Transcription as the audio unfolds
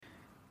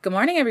Good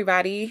morning,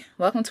 everybody.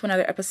 Welcome to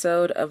another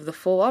episode of the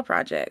Full Wall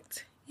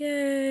Project.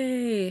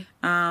 Yay!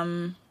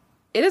 It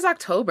is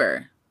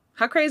October.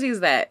 How crazy is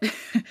that?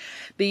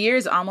 The year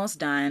is almost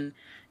done,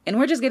 and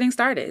we're just getting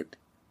started.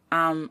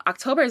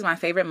 October is my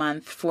favorite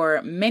month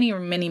for many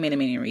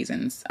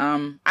reasons.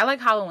 I like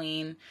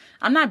Halloween.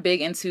 I'm not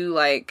big into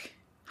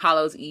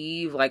Hallows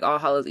Eve, All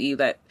Hallows Eve.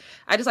 That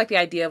I just like the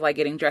idea of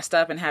getting dressed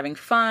up and having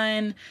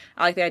fun.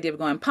 I like the idea of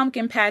going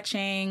pumpkin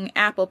patching,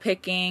 apple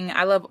picking.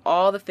 I love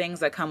all the things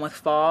that come with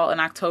fall, and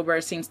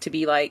October seems to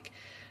be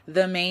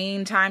the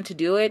main time to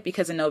do it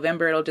because in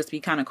November it'll just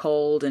be kind of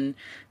cold and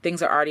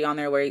things are already on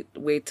their way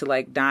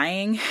to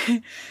dying,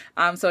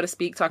 so to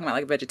speak, talking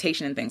about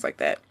vegetation and things like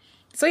that.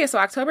 So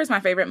October is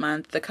my favorite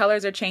month. The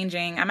colors are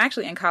changing. I'm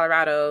actually in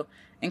Colorado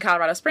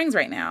Springs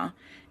right now.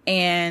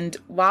 And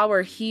while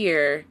we're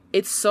here,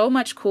 it's so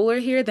much cooler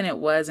here than it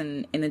was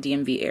in the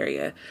DMV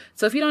area.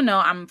 So if you don't know,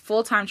 I'm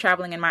full-time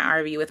traveling in my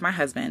RV with my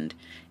husband.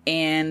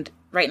 And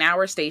right now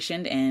we're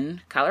stationed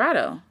in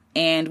Colorado.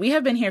 And we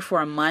have been here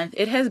for a month.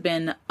 It has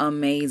been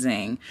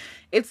amazing.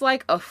 It's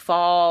like a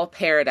fall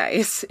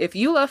paradise. If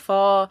you love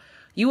fall,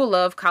 you will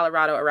love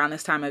Colorado around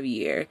this time of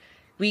year.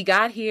 We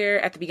got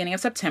here at the beginning of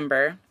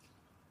September.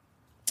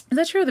 Is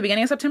that true? The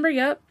beginning of September?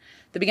 Yep.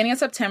 The beginning of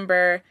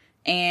September.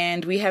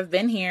 And we have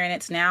been here and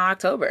it's now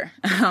October.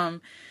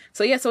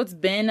 So it's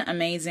been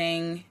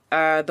amazing.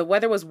 The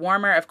weather was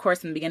warmer, of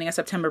course, in the beginning of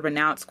September, but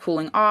now it's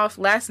cooling off.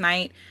 Last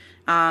night,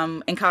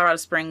 in Colorado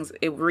Springs,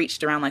 it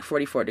reached around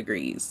 44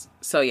 degrees.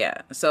 So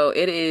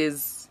it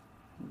is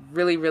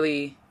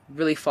really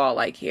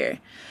fall-like here.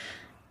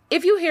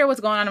 If you hear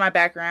what's going on in my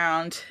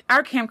background,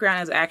 our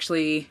campground is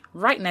actually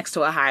right next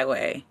to a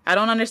highway. I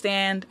don't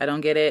understand. I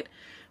don't get it.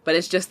 But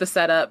it's just the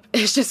setup.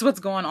 It's just what's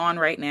going on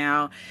right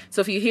now.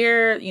 So if you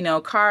hear,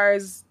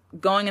 cars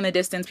going in the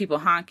distance, people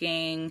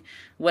honking,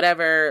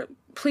 whatever,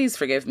 please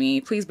forgive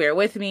me. Please bear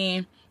with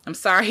me. I'm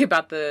sorry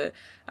about the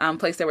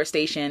place that we're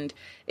stationed.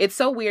 It's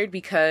so weird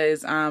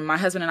because my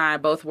husband and I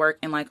both work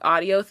in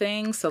audio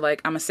things. So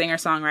I'm a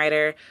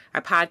singer-songwriter. I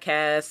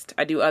podcast.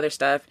 I do other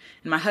stuff.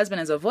 And my husband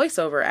is a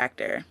voiceover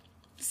actor.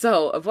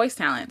 So a voice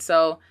talent.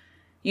 So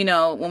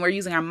when we're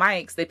using our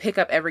mics, they pick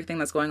up everything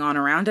that's going on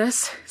around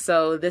us.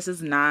 So this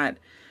is not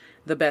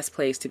the best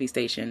place to be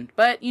stationed.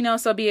 But,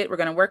 so be it. We're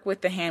going to work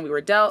with the hand we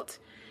were dealt,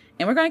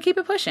 and we're going to keep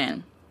it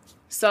pushing.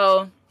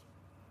 So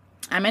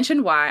I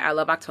mentioned why I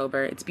love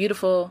October. It's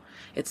beautiful.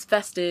 It's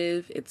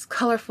festive. It's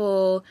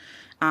colorful.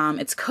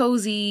 It's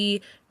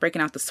cozy, breaking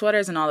out the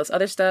sweaters and all this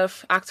other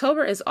stuff.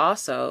 October is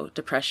also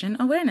Depression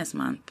Awareness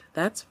Month.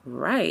 That's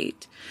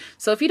right.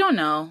 So if you don't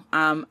know,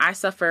 I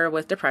suffer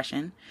with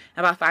depression.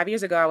 About 5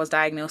 years ago, I was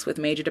diagnosed with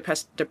major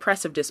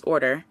depressive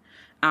disorder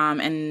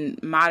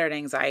and moderate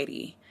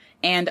anxiety.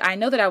 And I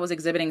know that I was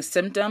exhibiting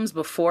symptoms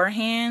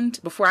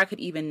beforehand, before I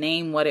could even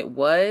name what it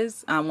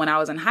was, when I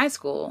was in high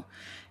school.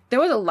 There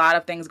was a lot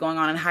of things going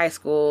on in high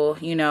school,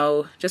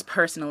 just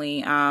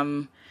personally,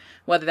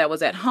 whether that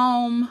was at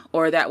home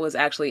or that was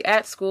actually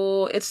at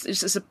school. It's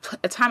just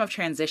a time of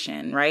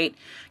transition, right?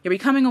 You're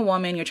becoming a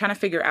woman. You're trying to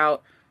figure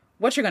out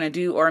what you're going to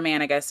do, or a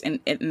man, I guess,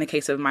 in the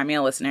case of my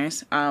male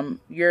listeners.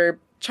 You're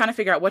trying to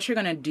figure out what you're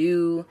going to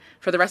do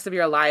for the rest of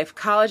your life.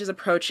 College is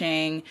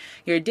approaching.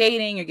 You're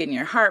dating. You're getting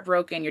your heart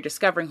broken. You're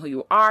discovering who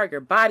you are. Your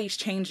body's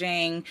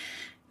changing.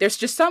 There's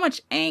just so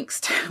much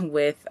angst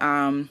with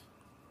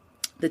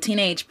the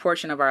teenage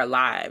portion of our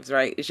lives,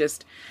 right? It's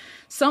just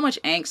so much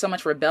angst, so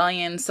much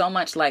rebellion, so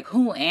much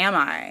who am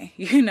I?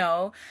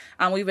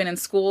 We've been in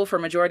school for a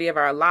majority of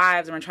our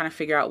lives and we're trying to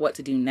figure out what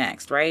to do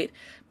next, right?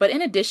 But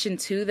in addition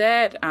to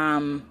that,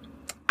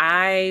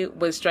 I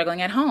was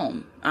struggling at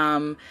home.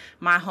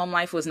 My home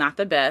life was not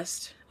the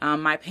best.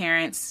 My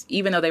parents,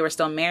 even though they were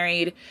still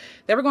married,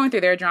 they were going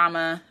through their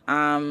drama.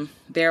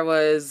 There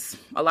was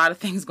a lot of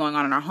things going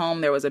on in our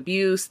home. There was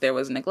abuse, there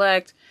was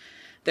neglect,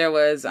 there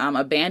was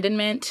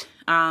abandonment.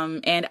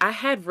 And I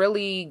had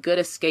really good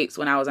escapes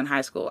when I was in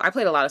high school. I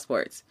played a lot of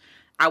sports.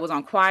 I was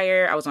on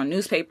choir. I was on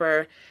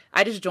newspaper.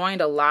 I just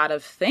joined a lot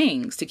of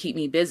things to keep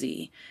me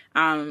busy,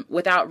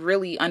 without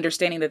really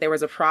understanding that there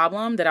was a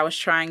problem that I was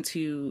trying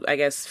to, I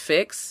guess,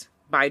 fix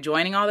by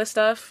joining all this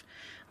stuff.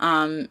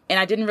 And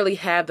I didn't really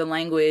have the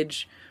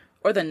language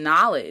or the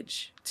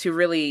knowledge to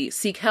really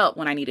seek help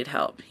when I needed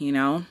help,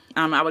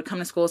 I would come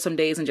to school some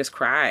days and just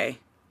cry,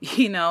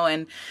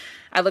 and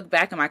I look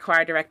back at my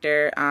choir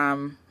director,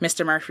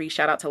 Mr. Murphy,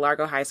 shout out to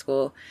Largo High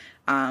School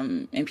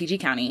in PG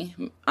County.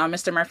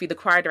 Mr. Murphy, the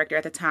choir director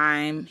at the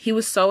time, he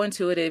was so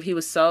intuitive. He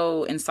was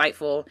so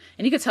insightful.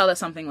 And you could tell that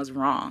something was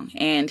wrong.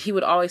 And he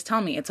would always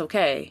tell me, it's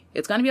okay.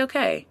 It's going to be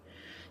okay.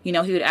 He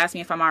would ask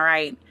me if I'm all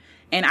right.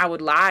 And I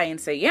would lie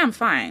and say, yeah, I'm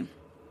fine.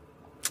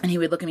 And he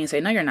would look at me and say,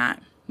 no, you're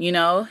not.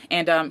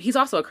 And he's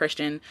also a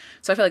Christian.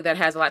 So I feel like that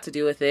has a lot to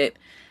do with it.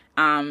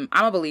 I'm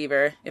a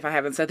believer, if I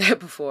haven't said that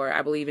before.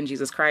 I believe in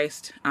Jesus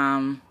Christ.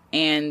 And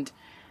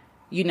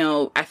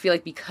I feel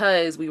like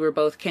because we were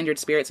both kindred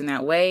spirits in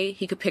that way,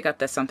 he could pick up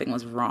that something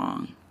was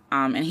wrong.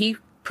 And he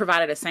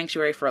provided a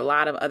sanctuary for a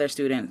lot of other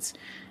students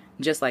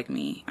just like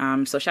me.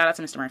 So shout out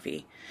to Mr.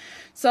 Murphy.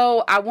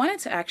 So I wanted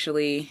to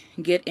actually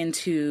get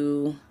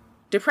into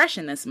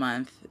depression this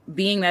month,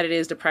 being that it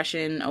is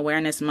Depression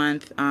Awareness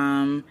Month,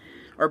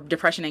 or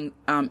Depression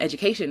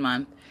Education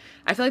Month.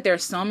 I feel like there are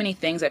so many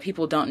things that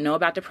people don't know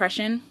about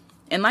depression.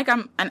 And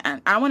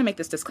I want to make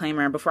this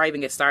disclaimer before I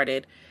even get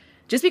started.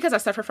 Just because I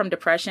suffer from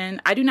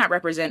depression, I do not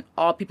represent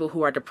all people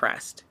who are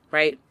depressed,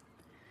 right?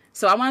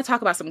 So I want to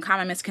talk about some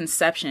common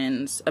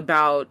misconceptions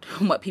about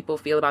what people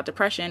feel about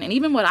depression and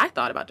even what I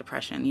thought about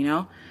depression,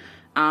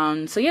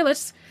 So yeah,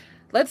 let's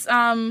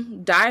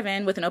dive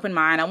in with an open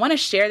mind. I want to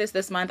share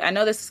this month. I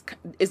know this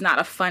is not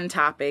a fun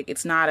topic.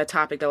 It's not a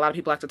topic that a lot of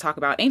people like to talk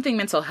about. Anything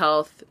mental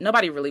health,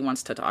 nobody really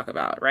wants to talk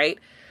about, right?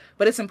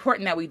 But it's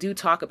important that we do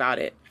talk about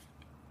it.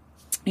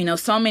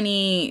 So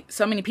many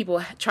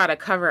people try to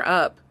cover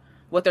up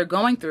what they're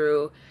going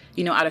through,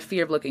 out of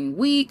fear of looking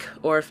weak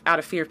or out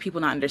of fear of people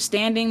not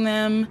understanding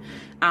them.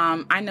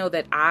 I know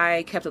that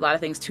I kept a lot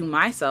of things to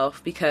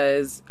myself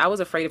because I was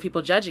afraid of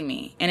people judging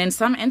me. And in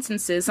some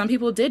instances, some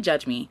people did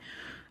judge me.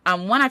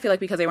 One, I feel like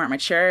because they weren't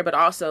mature, but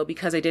also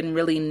because they didn't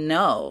really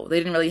know. They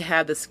didn't really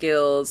have the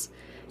skills,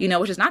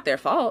 which is not their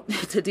fault,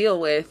 to deal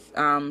with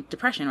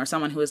depression or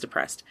someone who is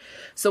depressed.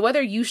 So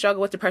whether you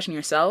struggle with depression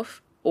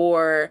yourself,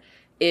 or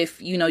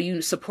if,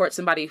 you support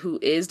somebody who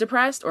is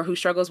depressed or who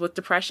struggles with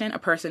depression, a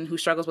person who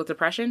struggles with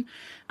depression,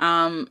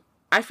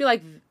 I feel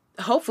like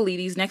hopefully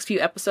these next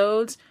few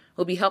episodes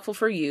will be helpful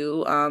for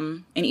you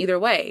in either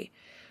way.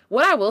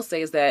 What I will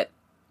say is that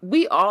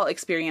we all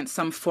experience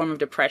some form of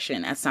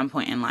depression at some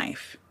point in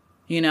life,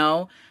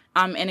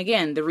 and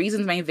again, the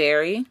reasons may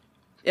vary.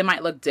 It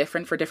might look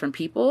different for different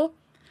people.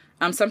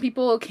 Some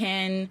people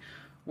can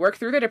work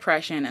through the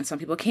depression and some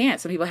people can't.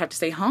 Some people have to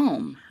stay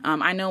home.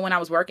 I know when I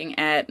was working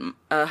at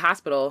a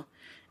hospital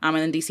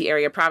in the DC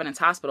area, Providence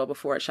Hospital,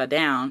 before it shut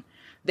down,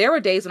 there were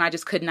days when I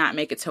just could not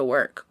make it to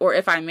work. Or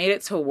if I made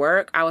it to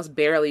work, I was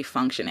barely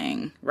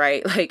functioning,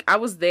 right? Like I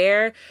was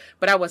there,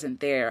 but I wasn't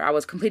there. I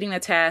was completing the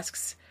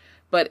tasks,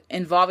 but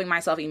involving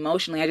myself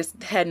emotionally, I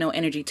just had no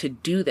energy to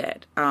do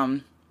that.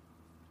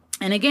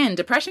 And again,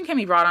 depression can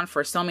be brought on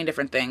for so many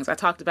different things.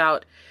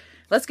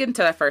 Let's get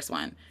into that first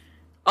one.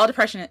 All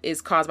depression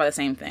is caused by the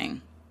same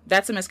thing.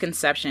 That's a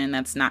misconception.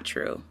 That's not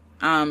true.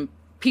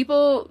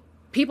 People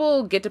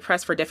get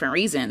depressed for different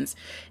reasons.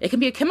 It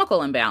can be a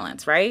chemical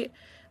imbalance, right?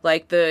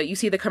 Like you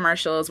see the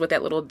commercials with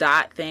that little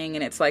dot thing,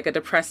 and it's like a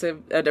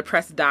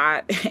depressed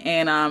dot,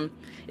 and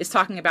it's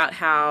talking about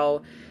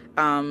how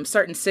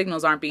certain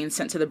signals aren't being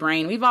sent to the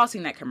brain. We've all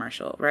seen that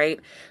commercial, right?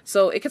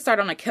 So it could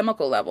start on a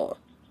chemical level.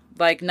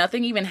 Like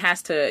nothing even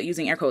has to,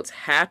 using air quotes,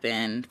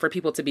 happen for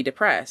people to be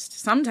depressed.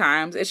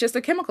 Sometimes it's just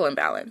a chemical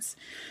imbalance.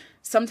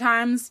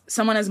 Sometimes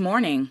someone is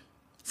mourning.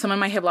 Someone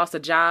might have lost a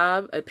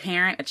job, a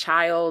parent, a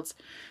child.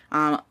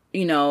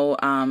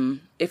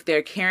 If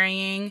they're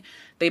carrying,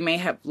 they may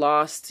have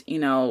lost,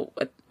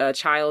 a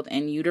child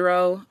in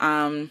utero.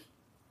 Some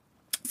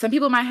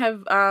people might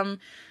have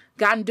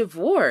gotten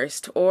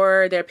divorced,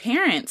 or their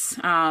parents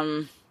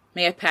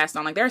may have passed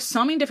on. Like there are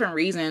so many different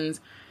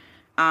reasons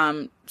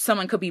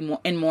someone could be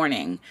in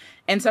mourning.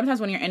 And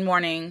sometimes when you're in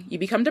mourning, you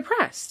become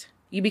depressed.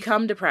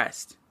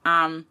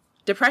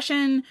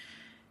 Depression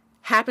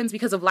happens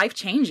because of life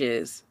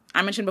changes.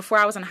 I mentioned before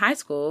I was in high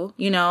school,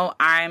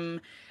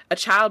 I'm a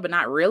child, but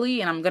not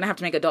really. And I'm going to have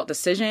to make adult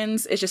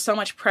decisions. It's just so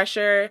much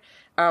pressure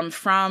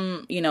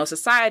from,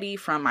 society,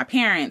 from my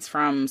parents,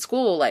 from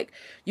school. Like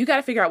you got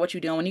to figure out what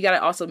you're doing. You got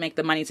to also make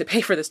the money to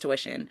pay for this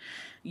tuition.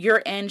 You're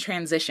in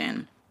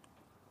transition.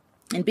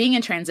 And being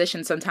in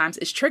transition sometimes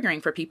is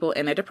triggering for people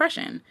in their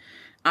depression.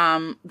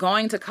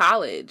 Going to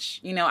college,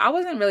 I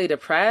wasn't really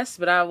depressed,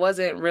 but I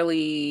wasn't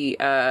really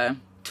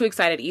too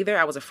excited either.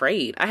 I was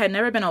afraid. I had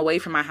never been away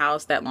from my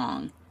house that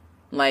long.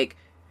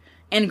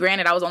 And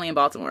granted, I was only in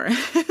Baltimore.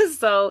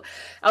 So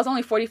I was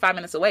only 45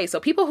 minutes away.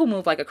 So people who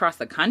move across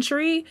the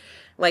country,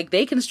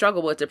 they can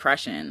struggle with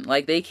depression.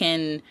 They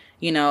can,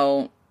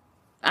 I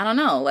don't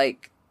know,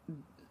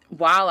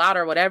 wild out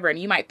or whatever, and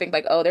you might think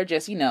they're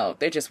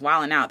just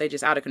wilding out, they're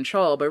just out of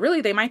control, but really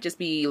they might just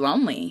be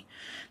lonely,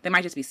 they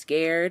might just be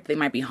scared, they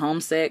might be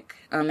homesick.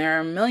 There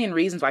are a million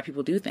reasons why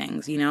people do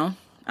things.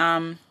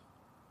 Another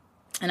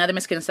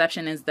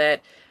misconception is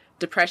that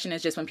depression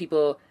is just when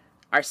people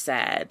are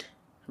sad,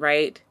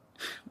 right?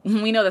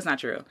 We know that's not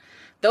true.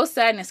 Though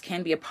sadness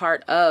can be a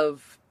part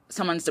of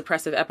someone's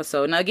depressive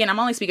episode. Now again, I'm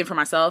only speaking for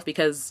myself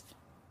because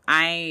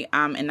I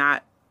am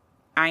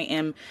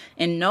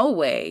in no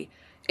way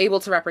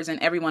able to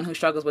represent everyone who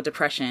struggles with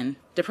depression.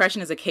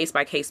 Depression is a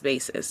case-by-case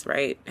basis,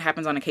 right? It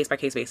happens on a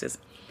case-by-case basis.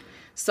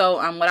 So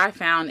what I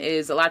found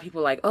is a lot of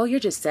people are like, oh, you're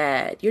just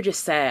sad. You're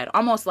just sad.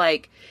 Almost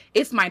like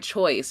it's my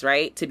choice,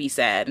 right, to be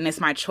sad. And it's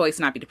my choice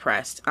not be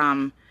depressed.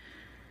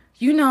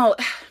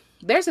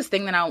 There's this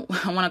thing that I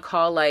want to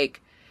call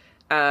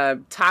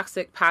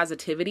toxic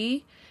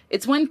positivity.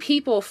 It's when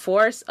people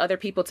force other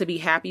people to be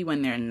happy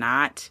when they're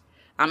not.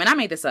 And I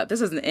made this up.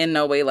 This is in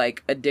no way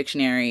a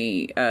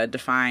dictionary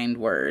defined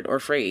word or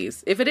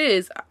phrase. If it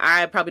is,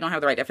 I probably don't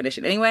have the right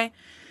definition anyway.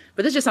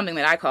 But this is just something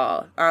that I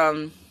call.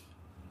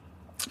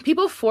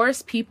 People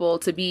force people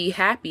to be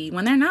happy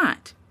when they're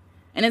not.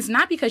 And it's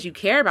not because you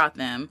care about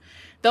them,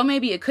 though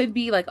maybe it could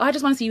be like, oh, I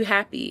just want to see you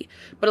happy.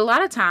 But a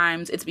lot of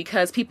times it's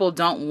because people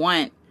don't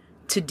want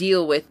to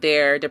deal with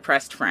their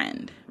depressed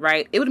friend,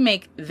 right? It would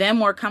make them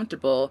more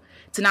comfortable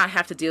to not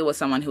have to deal with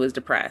someone who is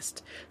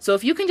depressed. So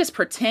if you can just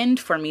pretend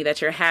for me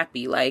that you're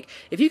happy, like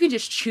if you can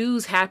just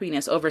choose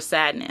happiness over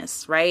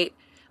sadness, right?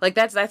 Like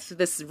that's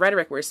this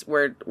rhetoric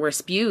we're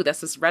spewed.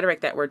 That's this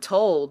rhetoric that we're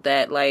told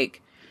that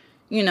like,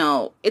 you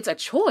know, it's a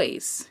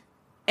choice.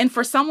 And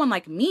for someone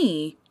like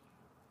me,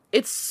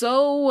 it's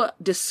so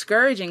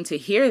discouraging to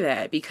hear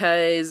that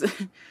because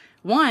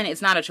one,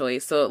 it's not a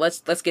choice. So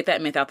let's get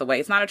that myth out the way.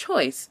 It's not a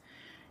choice.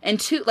 And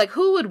two, like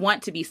who would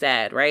want to be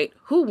sad, right?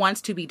 Who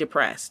wants to be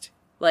depressed?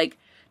 Like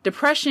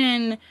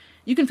depression,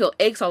 you can feel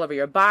aches all over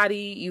your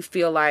body. You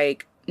feel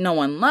like no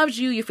one loves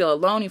you. You feel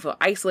alone. You feel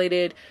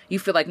isolated. You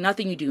feel like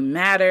nothing you do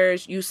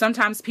matters.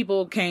 Sometimes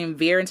people can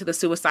veer into the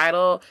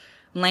suicidal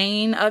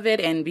lane of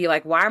it and be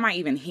like, why am I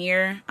even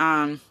here?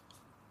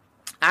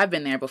 I've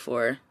been there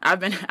before.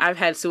 I've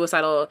had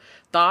suicidal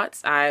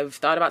thoughts. I've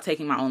thought about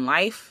taking my own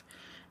life,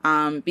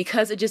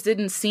 because it just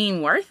didn't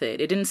seem worth it.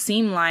 It didn't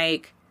seem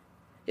like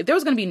if there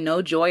was going to be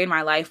no joy in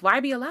my life, why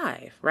be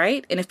alive,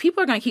 right? And if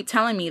people are going to keep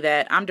telling me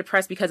that I'm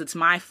depressed because it's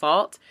my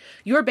fault,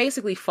 you're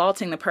basically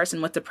faulting the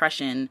person with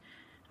depression,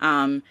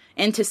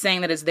 into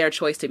saying that it's their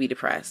choice to be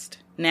depressed.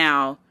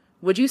 Now,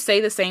 would you say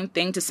the same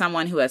thing to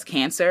someone who has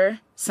cancer?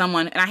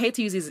 And I hate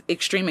to use these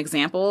extreme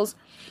examples,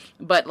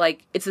 but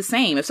like, it's the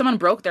same. If someone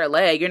broke their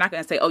leg, you're not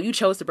going to say, oh, you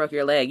chose to break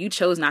your leg. You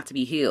chose not to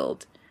be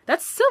healed.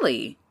 That's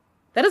silly.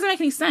 That doesn't make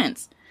any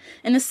sense.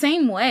 In the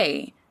same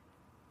way,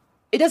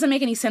 it doesn't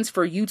make any sense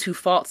for you to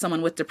fault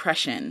someone with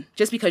depression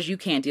just because you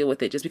can't deal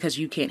with it, just because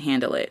you can't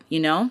handle it,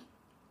 you know?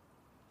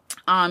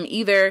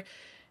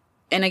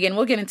 And again,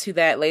 we'll get into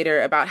that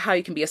later about how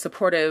you can be a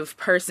supportive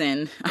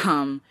person,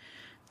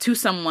 to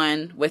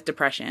someone with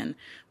depression.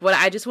 But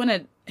I just want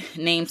to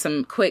name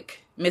some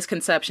quick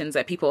misconceptions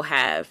that people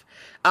have.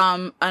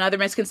 Another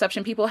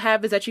misconception people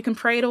have is that you can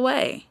pray it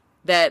away.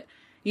 That,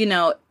 you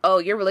know, oh,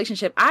 your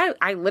relationship.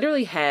 I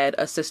literally had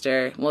a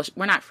sister. Well,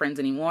 we're not friends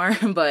anymore,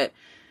 but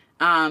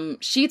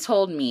she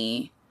told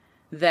me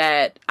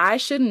that I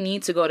shouldn't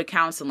need to go to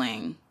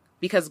counseling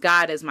because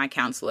God is my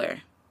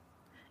counselor.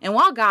 And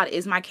while God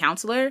is my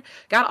counselor,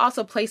 God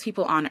also placed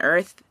people on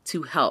earth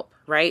to help,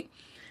 right?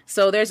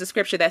 So there's a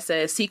scripture that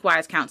says, seek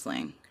wise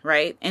counseling,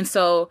 right? And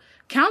so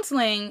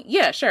counseling,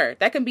 yeah, sure.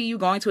 That can be you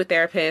going to a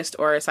therapist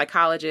or a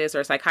psychologist or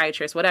a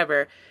psychiatrist,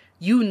 whatever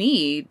you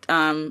need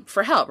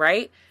for help,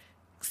 right?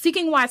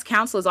 Seeking wise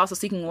counsel is also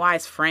seeking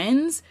wise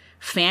friends,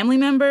 family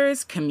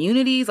members,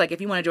 communities. Like if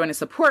you want to join a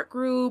support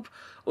group,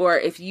 or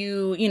if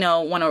you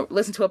want to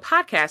listen to a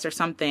podcast or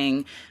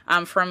something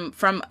from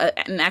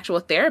an actual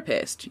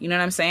therapist, you know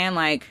what I'm saying?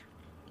 Like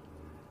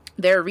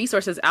there are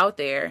resources out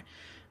there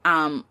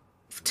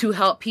to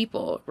help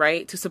people,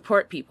 right? To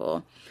support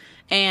people.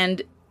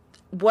 And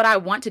what I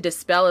want to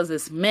dispel is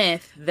this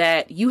myth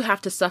that you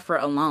have to suffer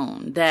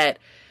alone, that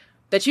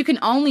you can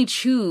only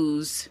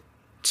choose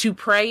to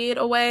pray it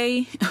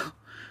away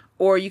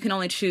or you can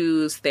only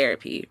choose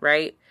therapy,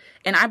 right?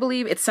 And I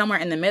believe it's somewhere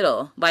in the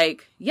middle.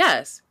 Like,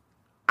 yes,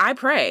 I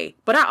pray,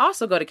 but I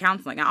also go to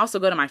counseling. I also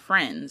go to my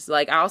friends.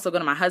 Like, I also go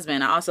to my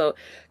husband. I also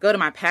go to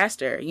my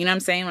pastor. You know what I'm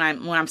saying?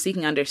 When I'm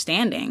seeking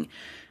understanding,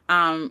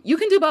 you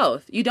can do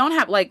both. You don't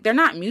have, like, they're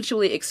not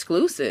mutually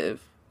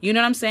exclusive. You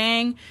know what I'm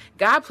saying?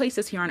 God placed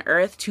us here on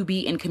earth to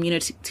be in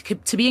community,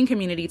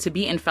 to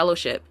be in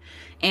fellowship.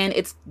 And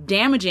it's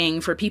damaging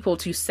for people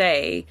to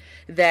say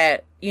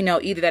that,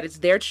 either that it's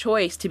their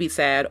choice to be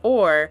sad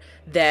or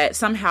that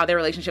somehow their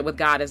relationship with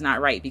God is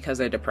not right because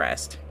they're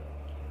depressed.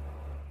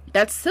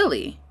 That's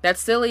silly.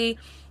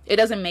 It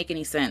doesn't make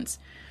any sense.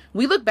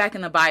 We look back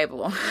in the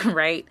Bible,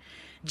 right?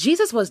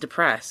 Jesus was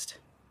depressed.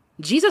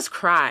 Jesus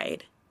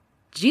cried.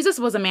 Jesus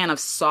was a man of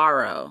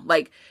sorrow.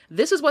 Like,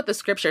 this is what the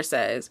scripture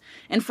says.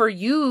 And for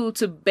you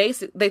to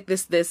like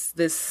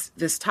this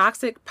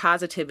toxic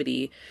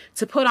positivity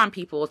to put on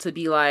people to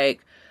be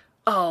like,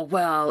 oh,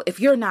 well,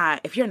 if you're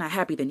not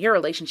happy, then your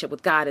relationship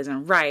with God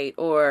isn't right.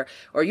 Or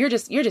you're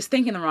just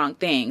thinking the wrong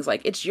things.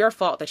 Like, it's your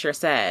fault that you're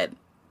sad.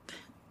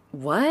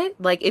 What?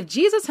 Like, if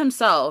Jesus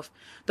himself,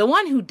 the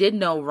one who did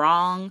no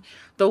wrong,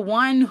 the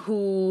one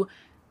who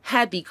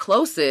had the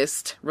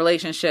closest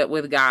relationship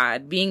with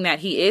God, being that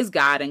he is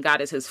God and God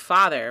is his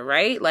father,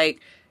 right? Like,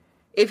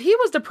 if he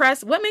was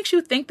depressed, what makes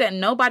you think that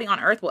nobody on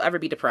earth will ever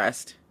be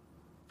depressed?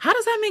 How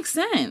does that make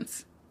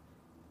sense?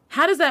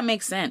 How does that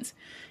make sense?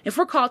 If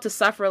we're called to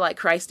suffer like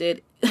Christ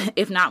did,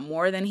 if not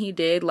more than he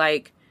did,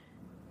 like,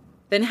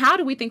 then how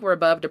do we think we're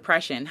above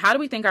depression? How do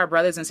we think our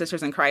brothers and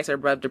sisters in Christ are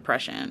above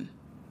depression?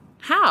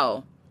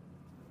 How?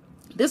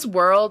 This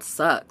world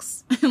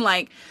sucks.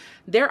 Like,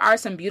 there are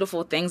some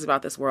beautiful things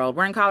about this world.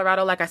 We're in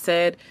Colorado, like I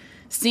said,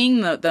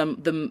 seeing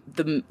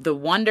the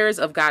wonders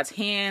of God's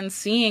hands,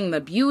 seeing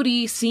the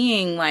beauty,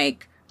 seeing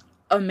like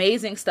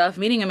amazing stuff,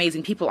 meeting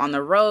amazing people on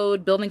the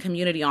road, building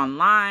community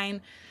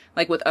online,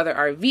 like with other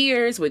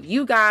RVers, with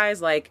you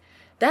guys. Like,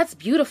 that's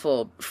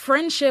beautiful.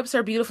 Friendships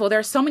are beautiful. There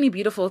are so many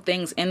beautiful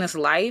things in this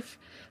life.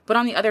 But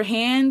on the other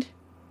hand,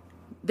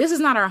 this is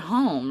not our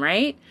home,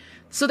 right?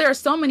 So there are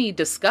so many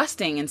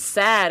disgusting and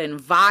sad and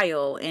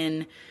vile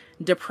and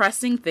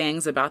depressing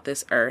things about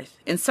this earth.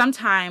 And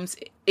sometimes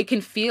it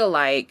can feel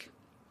like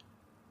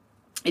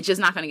it's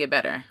just not going to get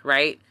better,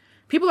 right?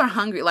 People are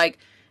hungry. Like,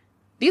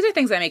 these are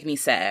things that make me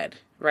sad,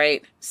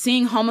 right?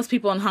 Seeing homeless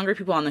people and hungry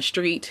people on the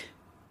street,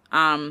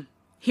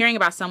 hearing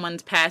about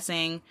someone's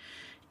passing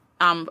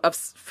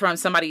from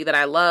somebody that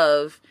I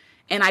love,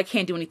 and I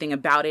can't do anything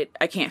about it.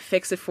 I can't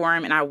fix it for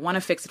him, and I want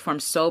to fix it for him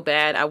so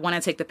bad. I want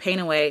to take the pain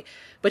away,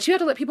 but you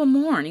have to let people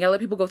mourn. You got to let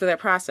people go through that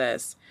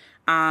process.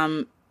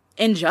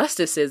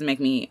 Injustices make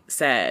me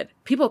sad.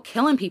 People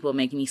killing people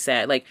make me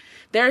sad. Like,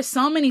 there are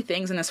so many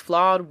things in this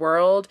flawed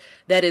world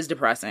that is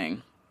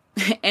depressing.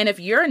 And if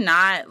you're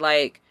not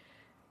like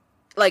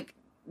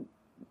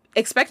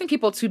expecting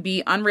people to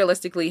be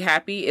unrealistically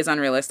happy is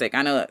unrealistic.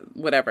 I know,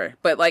 whatever,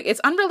 but like, it's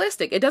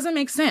unrealistic. It doesn't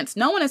make sense.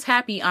 No one is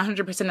happy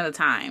 100% of the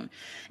time.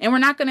 And we're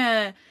not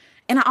gonna,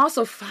 and I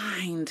also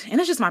find,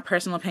 and it's just my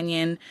personal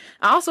opinion,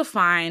 I also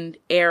find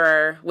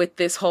error with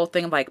this whole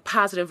thing of like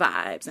positive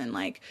vibes and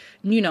like,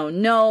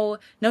 no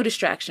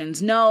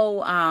distractions,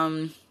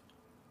 no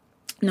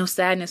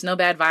sadness, no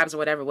bad vibes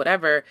or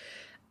whatever.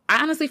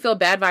 I honestly feel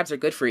bad vibes are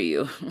good for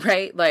you,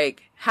 right?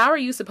 Like, how are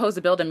you supposed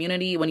to build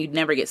immunity when you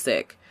never get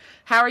sick?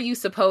 How are you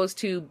supposed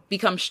to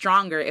become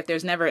stronger if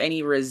there's never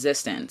any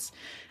resistance?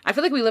 I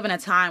feel like we live in a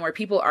time where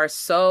people are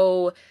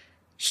so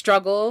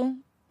struggle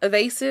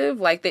evasive.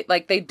 Like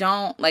they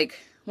don't, like,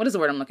 what is the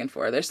word I'm looking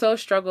for? They're so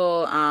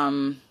struggle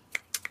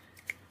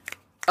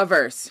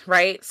averse,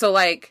 right? So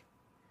like,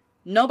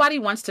 nobody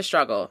wants to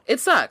struggle. It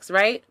sucks,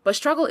 right? But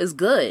struggle is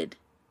good.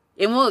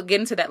 And we'll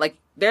get into that. Like,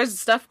 there's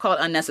stuff called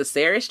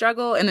unnecessary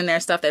struggle, and then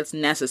there's stuff that's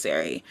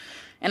necessary.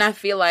 And I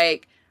feel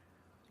like,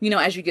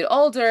 as you get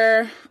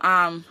older,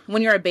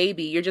 when you're a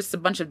baby, you're just a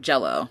bunch of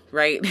jello,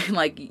 right?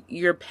 Like,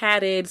 you're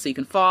padded so you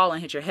can fall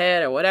and hit your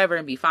head or whatever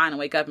and be fine and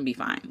wake up and be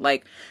fine.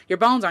 Like, your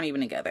bones aren't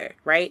even together,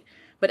 right?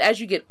 But as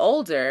you get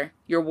older,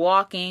 you're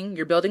walking,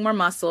 you're building more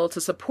muscle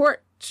to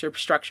support your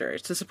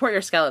structures, to support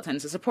your skeleton,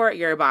 to support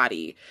your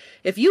body.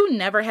 If you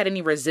never had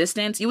any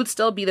resistance, you would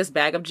still be this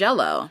bag of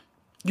jello.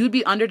 You would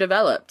be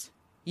underdeveloped.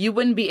 You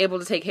wouldn't be able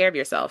to take care of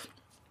yourself.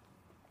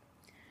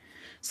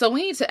 So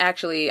we need to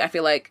actually, I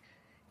feel like,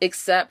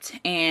 accept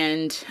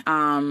and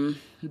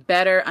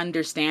better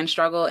understand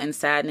struggle and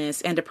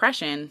sadness and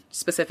depression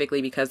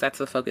specifically, because that's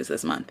the focus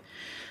this month.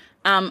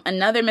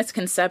 Another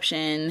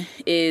misconception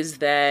is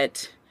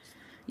that,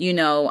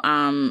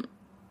 like,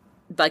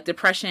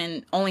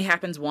 depression only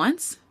happens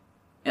once.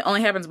 It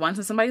only happens once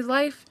in somebody's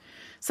life.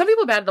 Some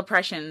people battle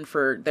depression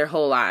for their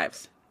whole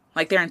lives,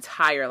 like their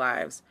entire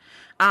lives.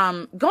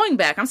 Going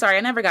back, I'm sorry,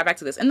 I never got back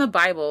to this. In the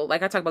Bible,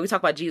 like we talk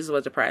about Jesus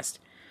was depressed.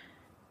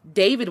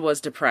 David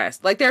was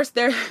depressed. Like, there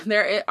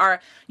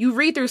are, you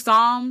read through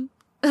Psalm,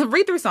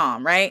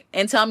 right?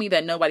 And tell me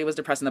that nobody was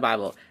depressed in the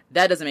Bible.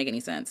 That doesn't make any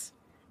sense.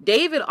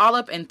 David, all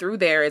up and through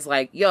there, is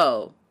like,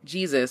 yo,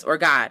 Jesus or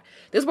God,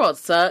 this world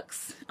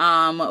sucks. When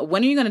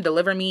are you going to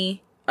deliver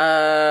me?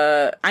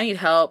 I need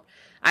help.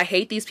 I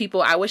hate these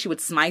people. I wish you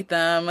would smite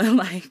them.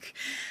 Like,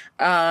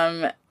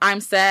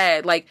 I'm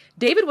sad. Like,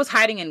 David was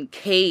hiding in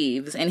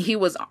caves and he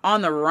was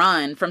on the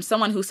run from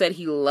someone who said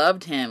he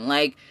loved him.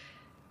 Like,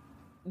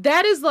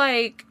 that is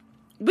like,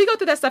 we go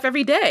through that stuff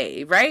every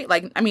day, right?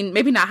 Like, I mean,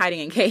 maybe not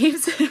hiding in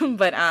caves,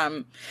 but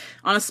on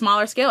a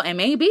smaller scale. And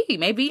maybe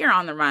you're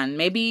on the run.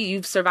 Maybe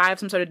you've survived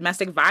some sort of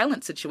domestic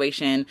violence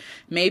situation.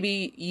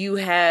 Maybe you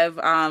have,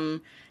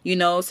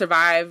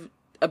 survived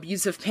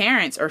abusive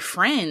parents or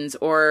friends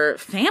or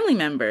family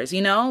members,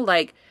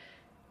 like,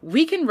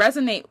 we can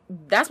resonate.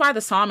 That's why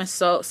the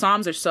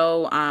Psalms are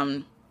so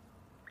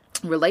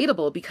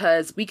relatable,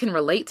 because we can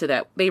relate to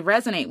that. They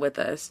resonate with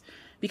us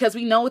because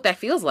we know what that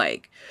feels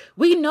like.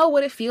 We know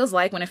what it feels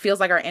like when it feels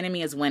like our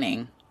enemy is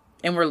winning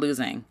and we're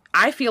losing.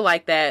 I feel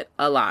like that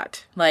a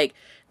lot. Like,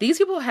 these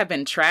people have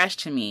been trash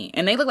to me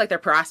and they look like they're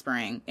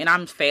prospering and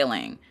I'm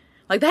failing.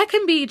 Like, that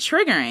can be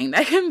triggering.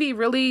 That can be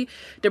really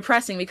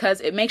depressing because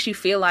it makes you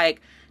feel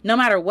like no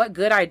matter what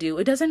good I do,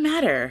 it doesn't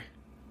matter.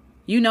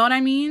 You know what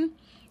I mean?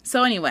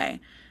 So anyway,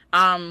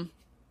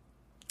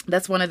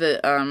 that's one of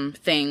the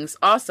things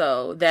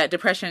also, that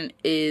depression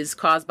is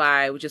caused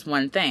by just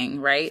one thing,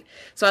 right?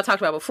 So I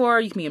talked about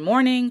before, you can be in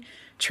mourning,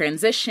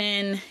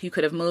 transition, you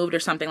could have moved or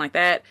something like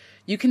that.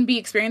 You can be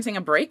experiencing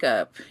a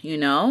breakup, you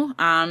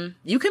can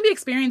be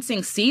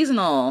experiencing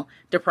seasonal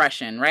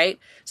depression, right?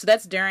 So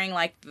that's during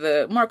like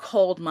the more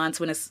cold months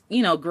when it's,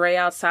 gray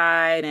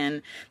outside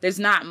and there's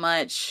not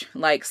much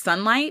like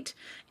sunlight.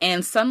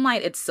 And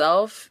sunlight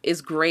itself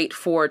is great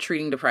for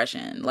treating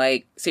depression,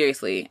 like,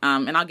 seriously.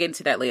 And I'll get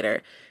into that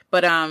later.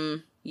 But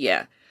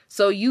yeah.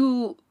 So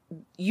you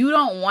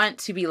don't want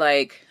to be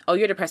like, oh,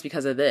 you're depressed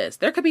because of this.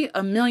 There could be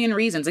a million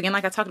reasons. Again,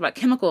 like I talked about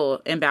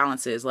chemical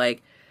imbalances,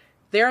 like,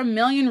 there are a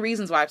million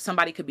reasons why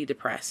somebody could be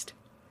depressed.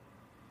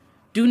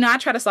 Do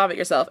not try to solve it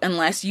yourself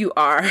unless you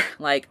are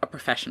like a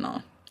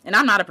professional. And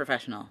I'm not a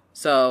professional.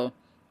 So,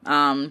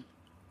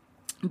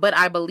 but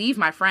I believe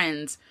my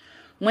friends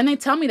when they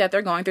tell me that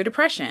they're going through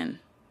depression.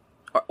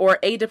 or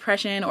a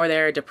depression, or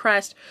they're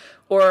depressed,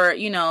 or,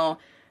 you know,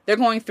 they're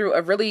going through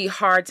a really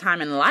hard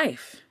time in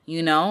life.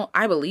 You know,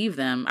 I believe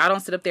them. I don't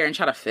sit up there and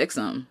try to fix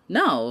them.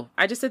 No,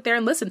 I just sit there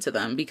and listen to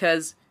them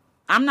because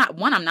I'm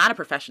not a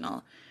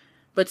professional,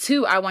 but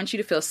two, I want you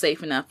to feel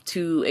safe enough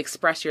to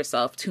express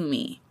yourself to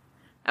me.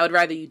 I would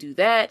rather you do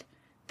that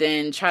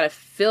than try to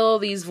fill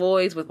these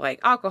voids with like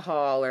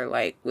alcohol or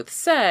like with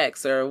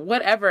sex or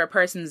whatever a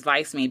person's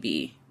vice may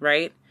be.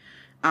 Right.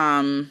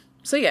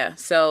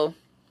 So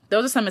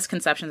those are some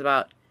misconceptions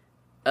about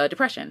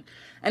depression.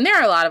 And there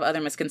are a lot of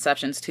other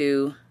misconceptions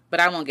too, but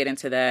I won't get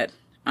into that.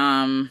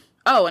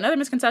 Another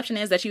misconception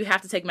is that you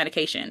have to take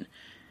medication.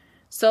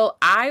 So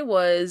I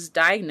was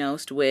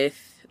diagnosed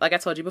with, like I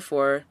told you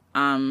before,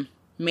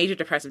 major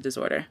depressive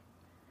disorder.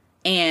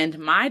 And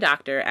my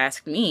doctor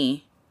asked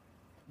me,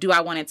 do I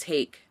want to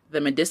take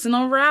the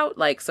medicinal route?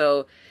 Like,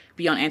 so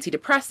be on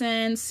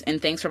antidepressants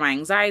and things for my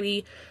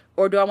anxiety,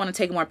 or do I want to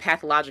take a more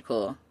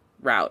pathological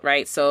route?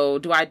 Right. So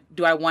do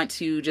I want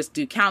to just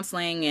do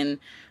counseling and,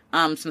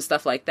 some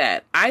stuff like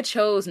that? I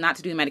chose not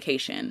to do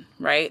medication.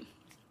 Right.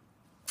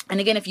 And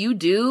again, if you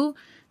do,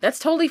 that's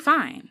totally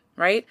fine,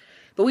 right?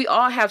 But we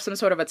all have some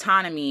sort of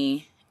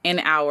autonomy in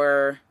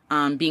our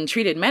being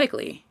treated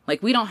medically.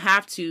 Like, we don't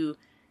have to,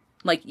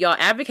 like, y'all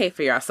advocate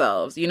for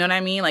yourselves. You know what I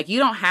mean? Like, you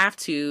don't have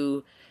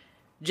to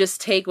just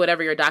take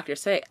whatever your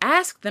doctors say.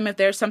 Ask them if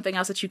there's something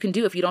else that you can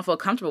do if you don't feel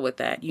comfortable with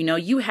that. You know,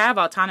 you have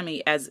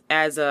autonomy as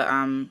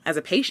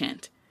a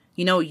patient.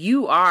 You know,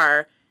 you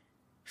are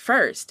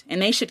first,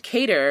 and they should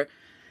cater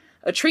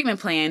a treatment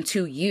plan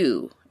to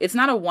you. It's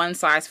not a one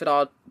size fit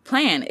all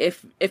plan.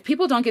 If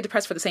people don't get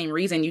depressed for the same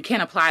reason, you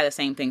can't apply the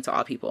same thing to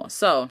all people.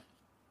 So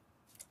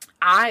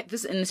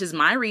this is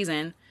my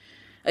reason.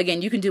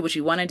 Again, you can do what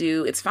you want to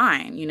do. It's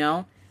fine. You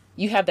know,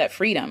 you have that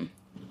freedom.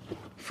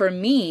 For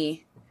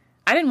me,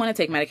 I didn't want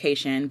to take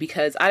medication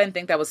because I didn't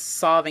think that was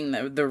solving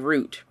the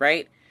root,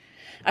 right?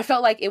 I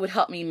felt like it would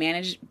help me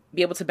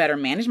be able to better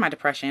manage my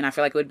depression. I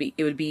feel like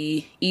it would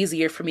be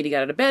easier for me to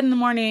get out of bed in the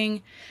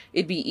morning.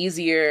 It'd be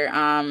easier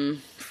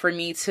for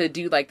me to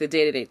do like the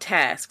day-to-day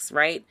tasks,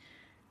 right?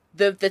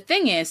 The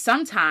thing is,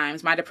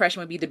 sometimes my depression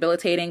would be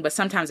debilitating, but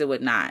sometimes it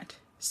would not.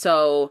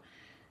 So,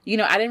 you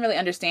know, I didn't really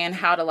understand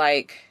how to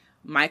like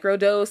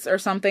microdose or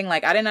something.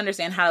 Like, I didn't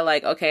understand how to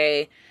like,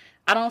 okay,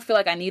 I don't feel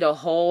like I need a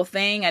whole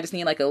thing. I just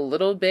need like a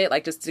little bit,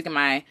 like just to get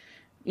my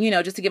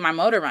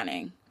motor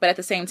running. But at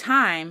the same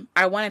time,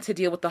 I wanted to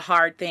deal with the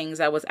hard things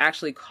that was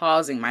actually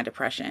causing my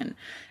depression.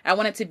 I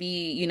wanted to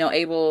be, you know,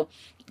 able,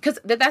 because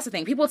that's the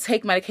thing. People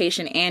take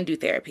medication and do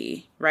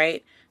therapy,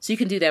 right? So you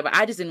can do that, but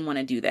I just didn't want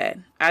to do that.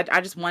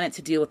 I just wanted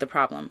to deal with the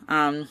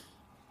problem.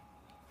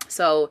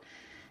 So,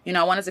 you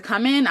know, I wanted to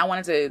come in. I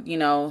wanted to, you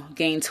know,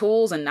 gain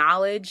tools and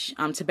knowledge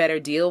to better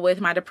deal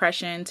with my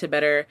depression, to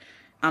better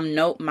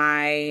note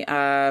my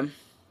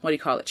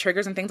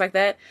triggers and things like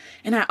that.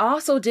 And I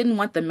also didn't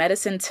want the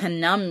medicine to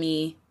numb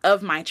me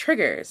of my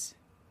triggers,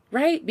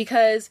 right?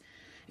 Because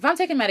if I'm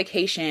taking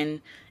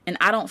medication and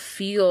I don't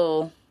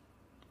feel,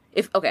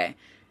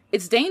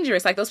 it's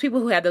dangerous. Like those people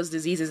who have those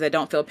diseases that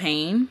don't feel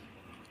pain,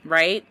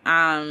 right?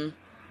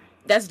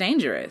 That's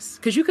dangerous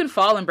because you can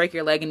fall and break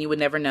your leg and you would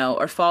never know,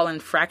 or fall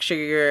and fracture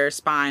your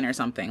spine or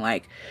something,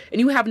 like,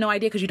 and you have no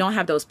idea because you don't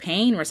have those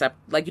pain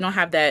like you don't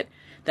have that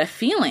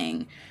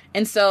feeling.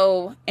 And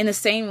so in the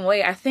same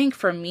way, I think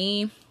for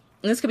me, and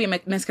this could be a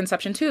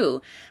misconception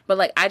too, but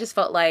like, I just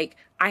felt like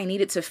I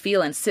needed to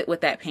feel and sit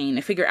with that pain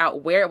and figure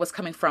out where it was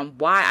coming from,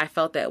 why I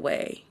felt that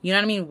way. You know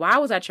what I mean? Why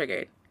was I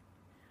triggered?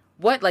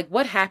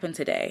 What happened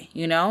today?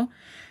 You know?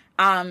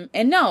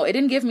 And no, it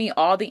didn't give me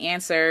all the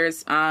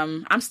answers.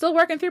 I'm still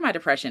working through my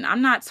depression.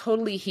 I'm not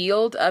totally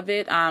healed of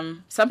it.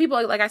 Some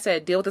people, like I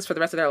said, deal with this for the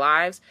rest of their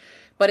lives,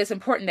 but it's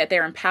important that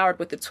they're empowered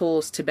with the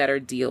tools to better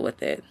deal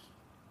with it.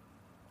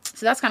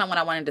 So that's kind of what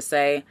I wanted to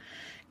say.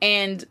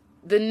 And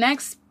the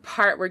next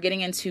part we're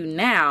getting into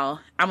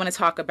now, I want to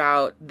talk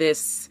about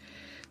this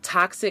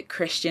toxic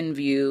Christian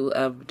view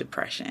of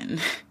depression.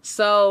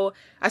 So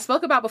I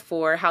spoke about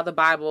before how the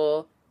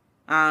Bible,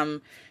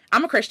 I'm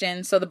a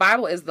Christian, so the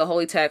Bible is the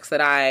holy text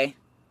that I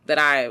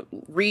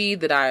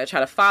read, that I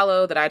try to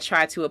follow, that I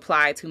try to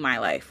apply to my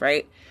life,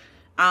 right?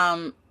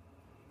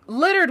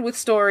 Littered with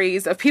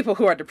stories of people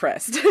who are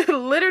depressed,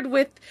 littered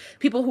with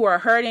people who are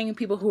hurting,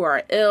 people who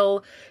are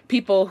ill,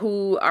 people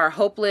who are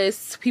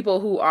hopeless, people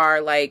who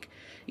are like,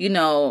 you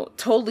know,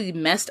 totally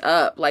messed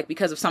up, like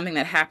because of something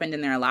that happened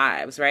in their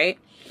lives, right?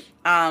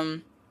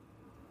 And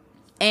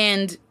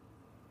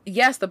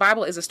yes, the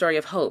Bible is a story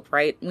of hope,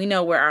 right? We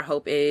know where our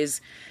hope is,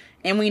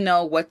 and we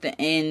know what the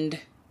end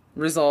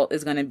result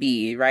is going to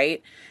be,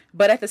 right?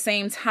 But at the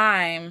same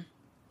time,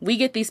 we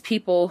get these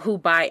people who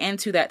buy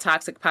into that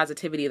toxic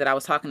positivity that I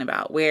was talking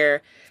about,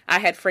 where I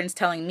had friends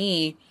telling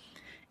me,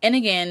 and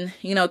again,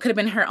 you know, it could have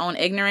been her own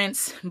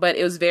ignorance, but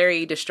it was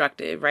very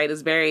destructive, right? It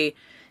was very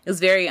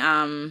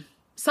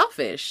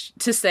selfish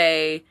to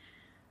say,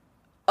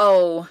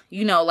 oh,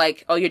 you know,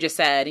 like, oh, you're just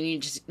sad and you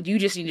just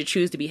need to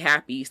choose to be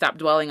happy. Stop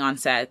dwelling on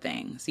sad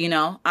things, you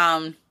know?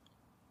 I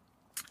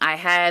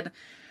had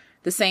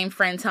The same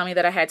friend tell me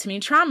that I had too many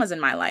traumas in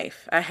my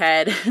life. I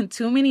had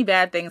too many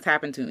bad things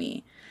happen to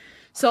me.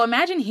 So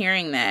imagine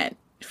hearing that,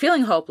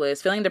 feeling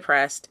hopeless, feeling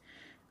depressed.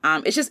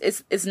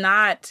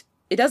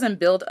 It doesn't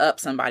build up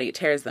somebody. It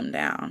tears them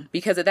down,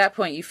 because at that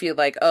point you feel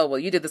like, oh, well,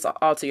 you did this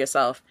all to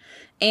yourself.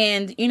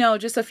 And,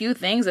 just a few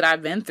things that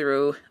I've been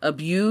through: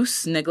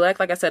 abuse, neglect,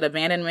 like I said,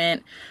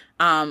 abandonment,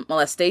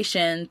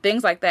 molestation,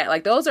 things like that.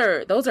 Like those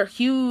are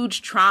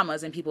huge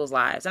traumas in people's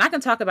lives. And I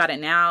can talk about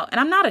it now, and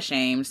I'm not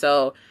ashamed.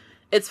 So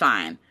it's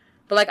fine.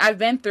 But like, I've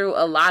been through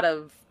a lot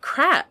of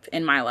crap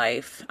in my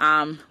life.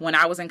 When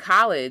I was in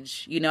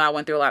college, I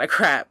went through a lot of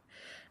crap.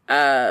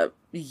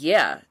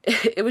 Yeah,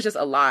 it was just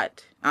a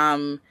lot.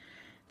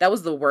 That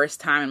was the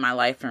worst time in my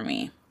life for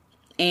me.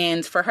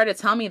 And for her to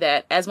tell me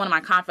that, as one of my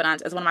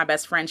confidants, as one of my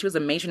best friends, she was a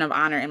matron of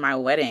honor in my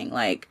wedding,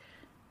 like,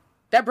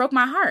 that broke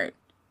my heart.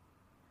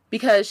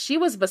 Because she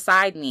was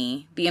beside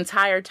me the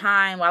entire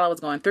time while I was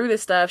going through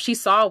this stuff. She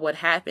saw what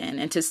happened.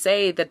 And to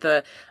say that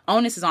the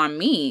onus is on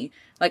me,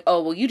 like,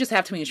 oh, well, you just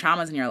have too many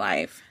traumas in your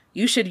life.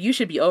 You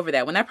should be over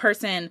that. When that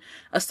person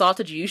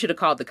assaulted you, you should have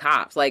called the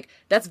cops. Like,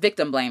 that's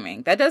victim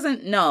blaming.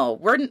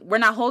 We're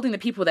not holding the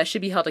people that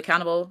should be held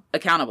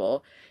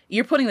accountable.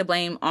 You're putting the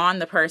blame on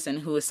the person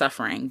who is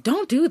suffering.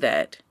 Don't do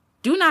that.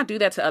 Do not do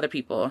that to other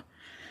people.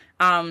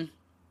 That's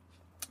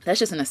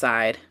just an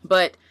aside.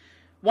 But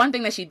one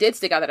thing that she did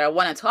stick out that I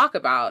want to talk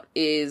about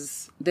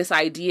is this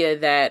idea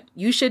that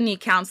you should need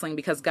counseling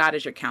because God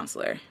is your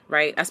counselor,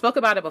 right? I spoke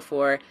about it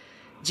before.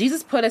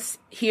 Jesus put us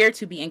here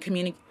to be in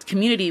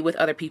community with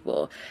other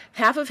people.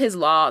 Half of his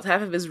laws,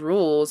 half of his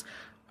rules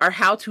are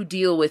how to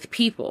deal with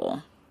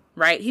people,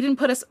 right? He didn't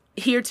put us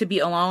here to be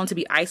alone, to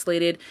be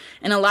isolated.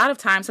 And a lot of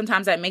times,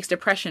 sometimes that makes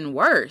depression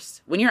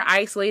worse. When you're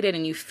isolated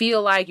and you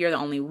feel like you're the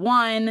only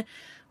one,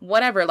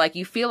 whatever, like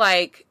you feel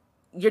like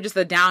you're just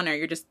the downer.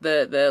 You're just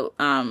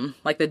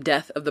like the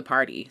death of the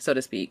party, so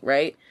to speak,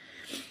 right?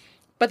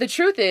 But the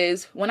truth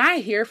is, when I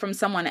hear from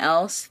someone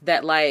else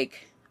that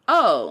like,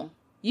 oh,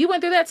 you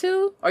went through that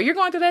too? Or you're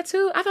going through that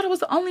too? I thought I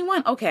was the only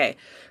one. Okay,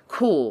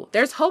 cool.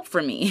 There's hope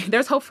for me.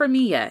 There's hope for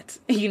me yet,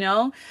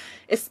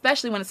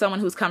 especially when it's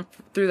someone who's come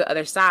through the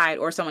other side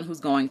or someone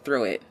who's going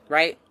through it,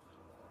 right?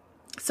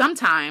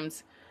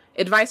 Sometimes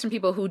advice from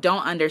people who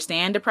don't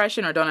understand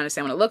depression or don't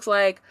understand what it looks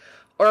like,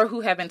 or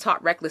who have been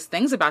taught reckless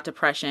things about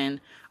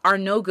depression, are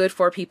no good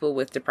for people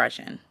with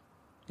depression.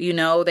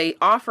 They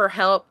offer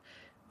help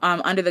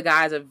under the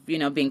guise of,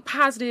 being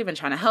positive and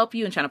trying to help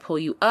you and trying to pull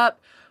you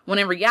up, when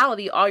in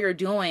reality, all you're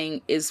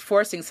doing is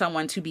forcing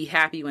someone to be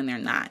happy when they're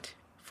not.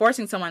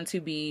 Forcing someone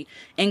to be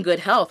in good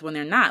health when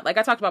they're not. Like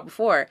I talked about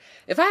before,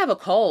 if I have a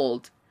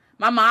cold,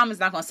 my mom is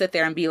not going to sit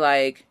there and be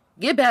like,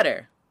 get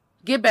better,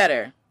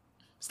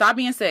 stop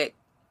being sick,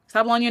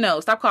 stop blowing your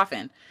nose, stop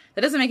coughing.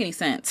 That doesn't make any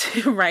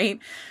sense, right?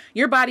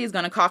 Your body is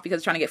going to cough because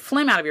it's trying to get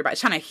phlegm out of your body. It's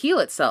trying to heal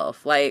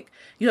itself. Like,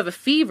 you have a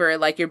fever,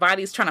 like your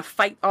body's trying to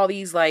fight all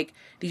these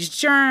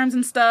germs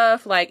and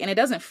stuff, and it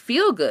doesn't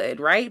feel good,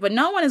 right? But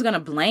no one is going to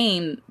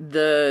blame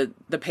the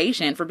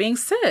patient for being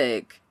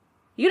sick.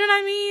 You know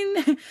what I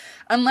mean?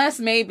 Unless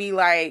maybe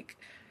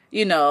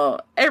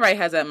everybody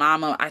has that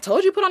mama, I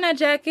told you put on that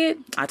jacket.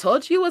 I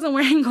told you wasn't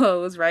wearing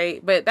clothes,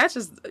 right? But that's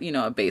just,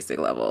 a basic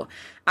level.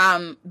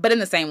 But in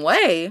the same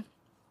way,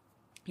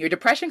 your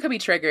depression could be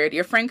triggered.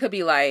 Your friend could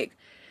be like,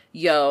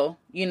 yo,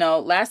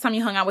 last time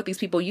you hung out with these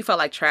people, you felt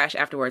like trash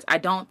afterwards. I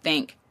don't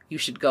think you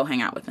should go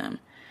hang out with them.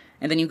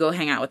 And then you go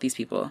hang out with these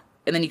people.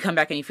 And then you come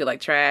back and you feel like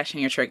trash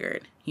and you're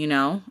triggered,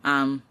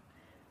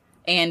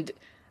 And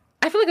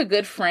I feel like a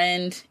good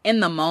friend in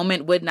the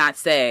moment would not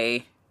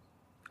say,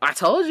 I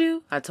told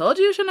you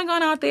you shouldn't have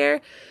gone out there.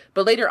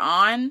 But later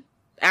on,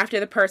 after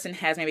the person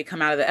has maybe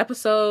come out of the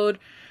episode,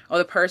 or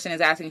the person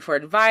is asking for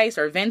advice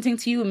or venting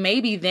to you,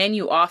 maybe then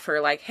you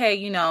offer like, hey,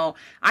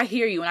 I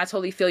hear you and I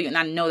totally feel you and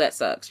I know that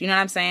sucks. You know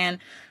what I'm saying?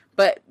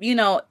 But,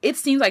 it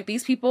seems like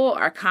these people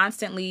are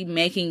constantly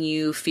making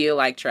you feel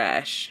like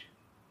trash.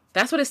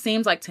 That's what it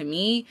seems like to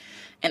me.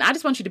 And I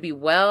just want you to be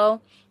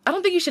well. I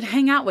don't think you should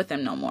hang out with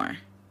them no more.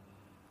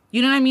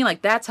 You know what I mean?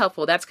 Like, that's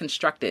helpful. That's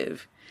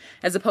constructive.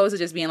 As opposed to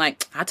just being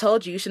like, I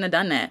told you shouldn't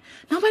have done that.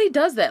 Nobody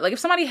does that. Like, if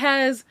somebody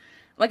has,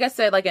 like I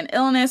said, like an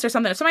illness or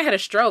something, if somebody had a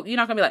stroke, you're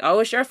not going to be like, oh,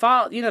 it's your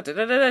fault.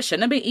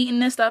 Shouldn't have been eating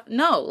this stuff.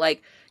 No,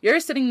 like, you're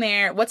sitting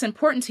there. What's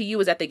important to you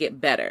is that they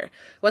get better.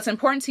 What's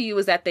important to you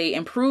is that they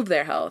improve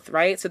their health,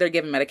 right? So they're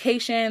giving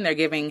medication. They're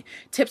giving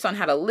tips on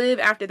how to live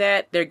after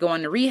that. They're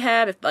going to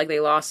rehab if they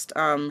lost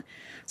some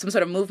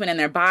sort of movement in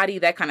their body,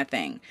 that kind of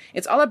thing.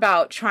 It's all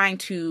about trying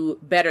to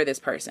better this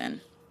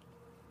person.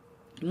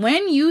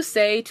 When you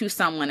say to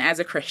someone as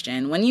a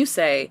Christian, when you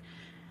say,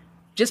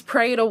 just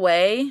pray it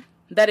away,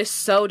 that is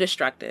so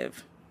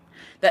destructive.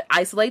 That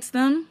isolates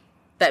them.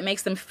 That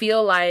makes them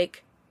feel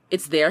like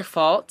it's their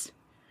fault.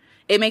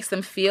 It makes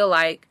them feel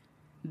like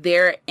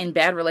they're in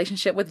bad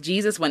relationship with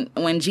Jesus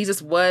when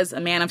Jesus was a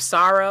man of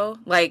sorrow.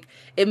 Like,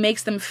 it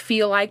makes them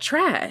feel like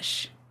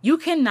trash. You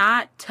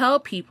cannot tell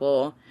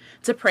people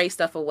to pray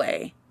stuff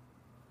away.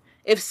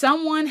 If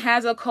someone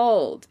has a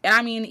cold, and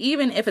I mean,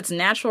 even if it's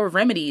natural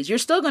remedies, you're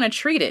still going to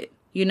treat it.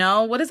 You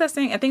know, what is that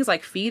saying? I think it's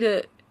like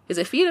is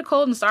it feed a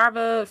cold and starve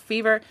a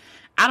fever?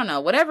 I don't know.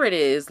 Whatever it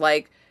is,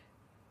 like,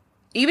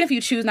 even if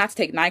you choose not to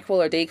take NyQuil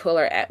or Dayquil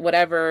or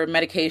whatever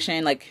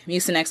medication, like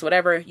Mucinex,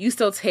 whatever, you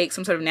still take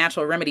some sort of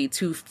natural remedy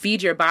to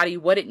feed your body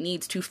what it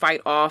needs to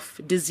fight off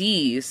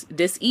disease,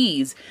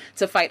 dis-ease,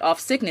 to fight off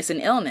sickness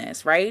and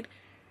illness, right?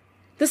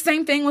 The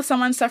same thing with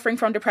someone suffering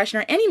from depression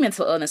or any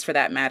mental illness for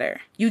that matter.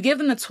 You give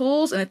them the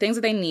tools and the things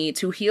that they need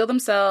to heal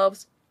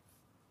themselves,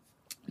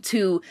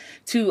 to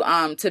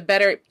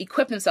better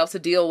equip themselves to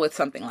deal with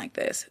something like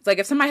this. It's like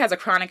if somebody has a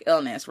chronic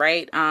illness,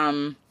 right?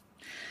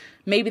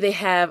 Maybe they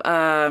have,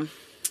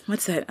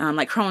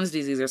 like Crohn's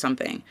disease or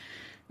something.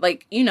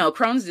 Like, you know,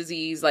 Crohn's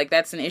disease, like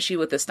that's an issue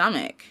with the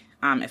stomach,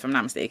 if I'm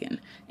not mistaken.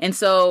 And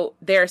so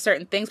there are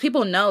certain things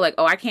people know, like,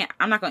 oh,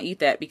 I'm not going to eat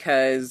that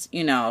because,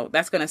 you know,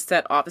 that's going to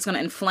set off, it's going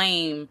to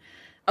inflame,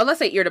 let's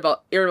say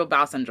irritable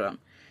bowel syndrome.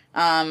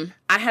 I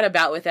had a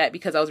bout with that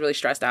because I was really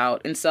stressed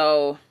out. And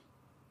so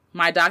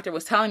my doctor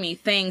was telling me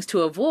things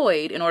to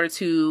avoid in order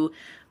to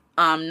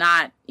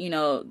not, you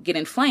know, get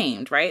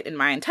inflamed, right, in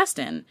my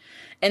intestine.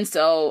 And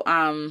so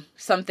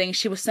some things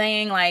she was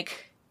saying,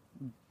 like,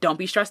 don't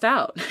be stressed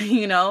out,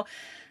 you know.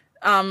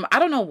 I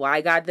don't know why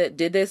God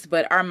did this,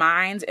 but our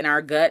minds and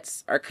our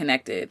guts are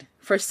connected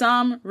for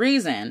some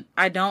reason.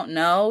 I don't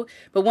know.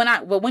 But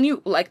when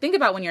you like think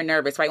about when you're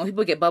nervous, right? When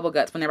people get bubble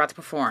guts when they're about to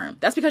perform,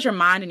 that's because your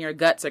mind and your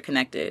guts are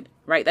connected,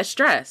 right? That's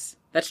stress.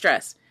 That's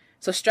stress.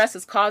 So stress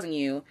is causing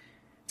you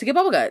to get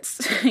bubble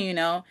guts, you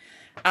know?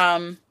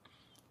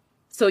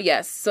 So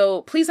yes.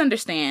 So please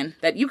understand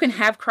that you can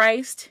have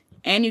Christ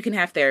and you can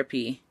have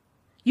therapy.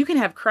 You can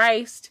have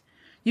Christ,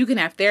 you can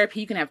have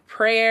therapy, you can have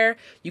prayer,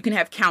 you can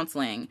have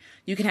counseling,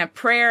 you can have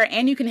prayer,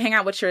 and you can hang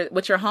out with your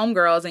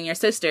homegirls and your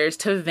sisters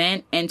to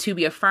vent and to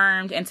be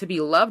affirmed and to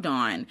be loved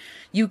on.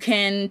 You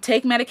can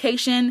take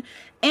medication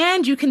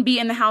and you can be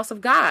in the house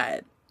of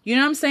God. You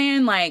know what I'm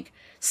saying? Like,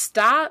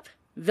 stop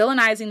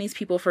villainizing these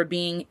people for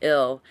being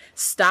ill.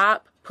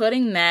 Stop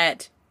putting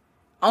that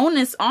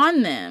onus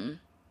on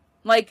them.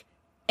 Like,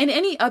 in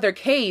any other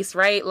case,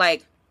 right?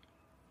 Like,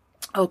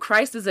 oh,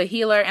 Christ is a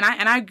healer. And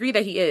I agree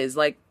that he is.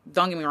 Like,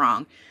 don't get me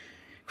wrong.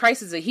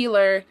 Christ is a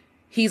healer.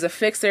 He's a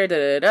fixer, You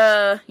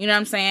know what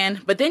I'm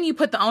saying? But then you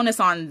put the onus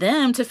on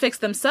them to fix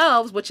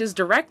themselves, which is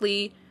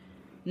directly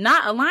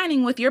not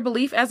aligning with your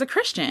belief as a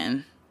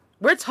Christian.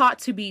 We're taught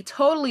to be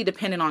totally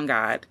dependent on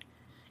God.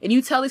 And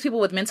you tell these people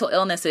with mental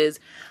illnesses,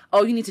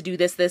 oh, you need to do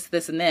this, this,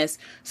 this, and this,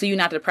 so you're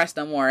not depressed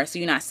no more, so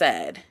you're not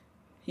sad.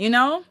 You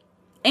know?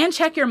 And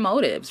check your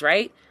motives,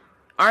 right?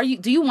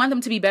 Do you want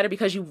them to be better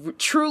because you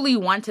truly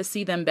want to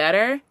see them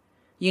better?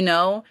 You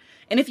know?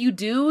 And if you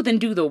do, then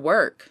do the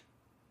work.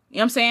 You know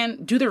what I'm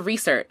saying? Do the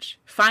research.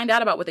 Find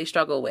out about what they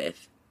struggle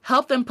with.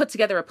 Help them put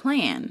together a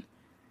plan.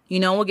 You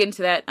know, we'll get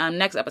into that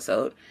next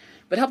episode.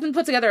 But help them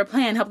put together a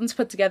plan. Help them to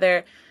put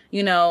together,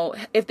 you know,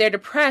 if they're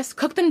depressed,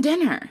 cook them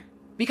dinner.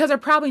 Because they're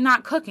probably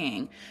not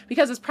cooking.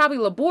 Because it's probably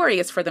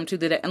laborious for them to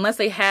do that unless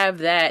they have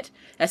that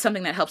as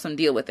something that helps them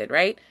deal with it,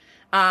 right?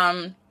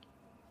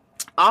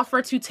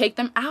 Offer to take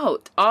them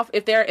out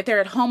if they're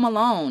at home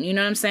alone, you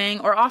know what I'm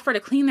saying? Or offer to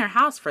clean their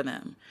house for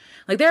them.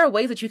 Like, there are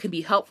ways that you can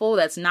be helpful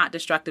that's not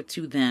destructive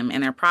to them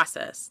and their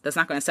process. That's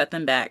not going to set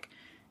them back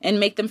and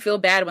make them feel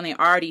bad when they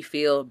already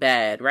feel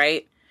bad,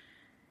 right?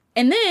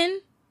 And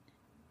then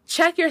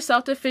check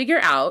yourself to figure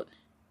out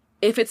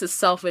if it's a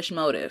selfish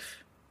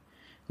motive.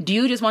 Do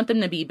you just want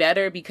them to be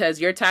better because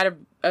you're tired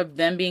of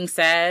them being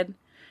sad?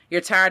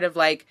 You're tired of,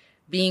 like,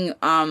 being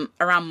around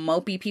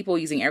mopey people,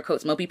 using air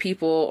quotes, mopey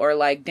people, or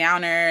like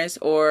downers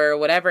or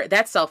whatever.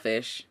 That's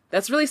selfish.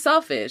 That's really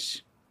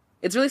selfish.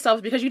 It's really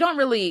selfish because you're not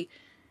really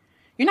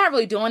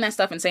doing that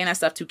stuff and saying that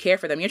stuff to care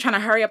for them. You're trying to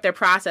hurry up their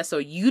process so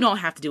you don't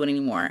have to do it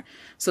anymore.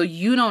 So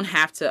you don't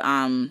have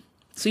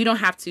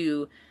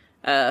to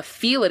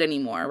feel it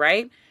anymore,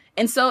 right?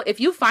 And so if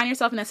you find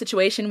yourself in that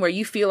situation where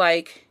you feel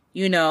like,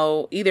 you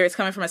know, either it's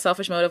coming from a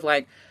selfish motive,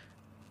 like,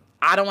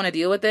 I don't want to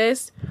deal with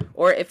this,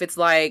 or if it's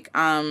like,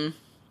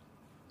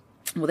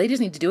 well, they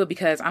just need to do it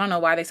because I don't know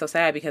why they're so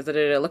sad because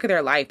look at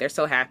their life. They're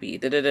so happy.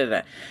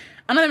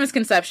 Another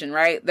misconception,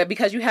 right? That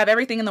because you have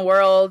everything in the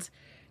world,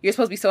 you're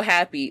supposed to be so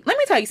happy. Let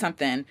me tell you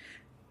something.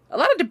 A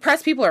lot of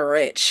depressed people are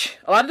rich.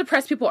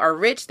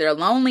 They're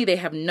lonely. They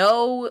have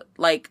no,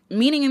 like,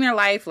 meaning in their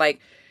life. Like,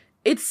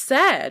 it's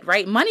sad,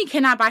 right? Money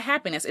cannot buy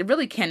happiness. It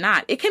really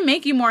cannot. It can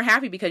make you more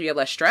happy because you have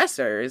less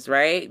stressors,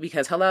 right?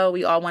 Because, hello,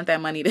 we all want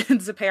that money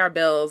to pay our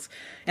bills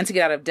and to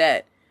get out of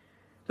debt.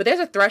 But there's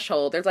a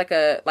threshold. There's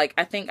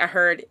I think I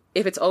heard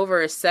if it's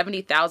over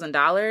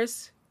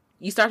 $70,000,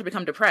 you start to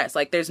become depressed.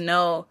 Like, there's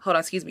no, hold on,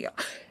 excuse me.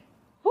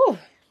 Whew,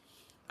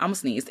 I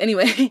almost sneezed.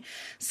 Anyway,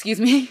 excuse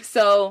me.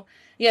 So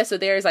yeah, so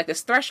there's like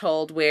this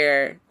threshold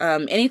where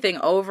anything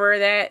over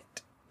that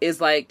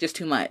is like just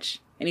too much.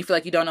 And you feel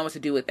like you don't know what to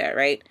do with that,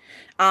 right?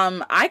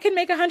 I can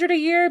make $100K a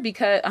year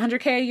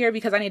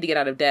because I need to get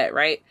out of debt,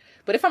 right?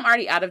 But if I'm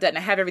already out of debt and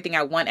I have everything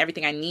I want,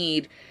 everything I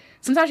need,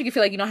 sometimes you can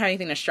feel like you don't have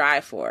anything to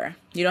strive for.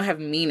 You don't have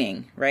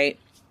meaning, right?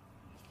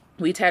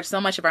 We attach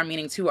so much of our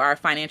meaning to our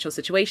financial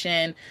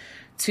situation,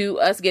 to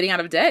us getting out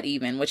of debt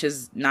even, which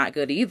is not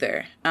good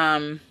either.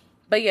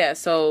 But yeah,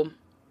 so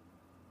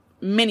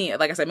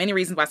like I said, many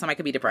reasons why somebody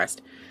could be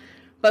depressed.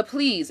 But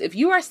please, if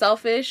you are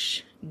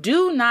selfish,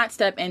 do not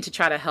step in to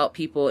try to help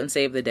people and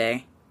save the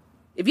day.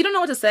 If you don't know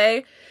what to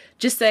say,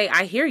 just say,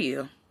 I hear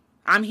you.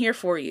 I'm here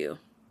for you.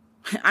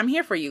 I'm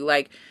here for you.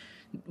 Like,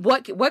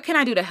 what can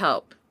I do to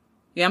help?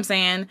 You know what I'm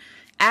saying?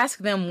 Ask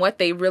them what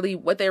they're really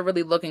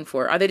looking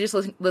for. Are they just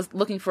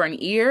looking for an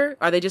ear?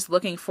 Are they just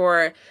looking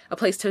for a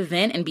place to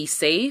vent and be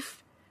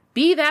safe?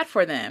 Be that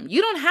for them.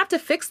 You don't have to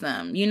fix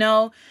them.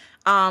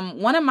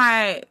 One of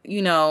my,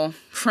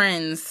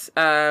 friends,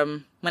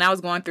 when I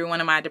was going through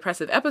one of my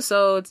depressive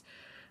episodes,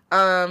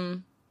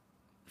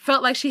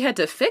 felt like she had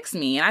to fix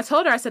me. And I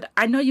told her, I said,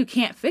 I know you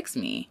can't fix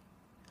me.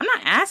 I'm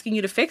not asking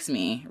you to fix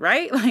me,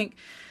 right? Like,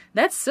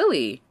 that's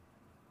silly.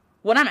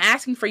 What I'm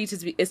asking for you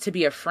is to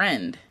be a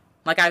friend,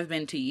 like I've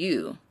been to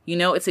you.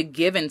 It's a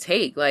give and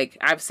take. Like,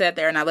 I've sat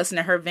there and I listened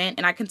to her vent,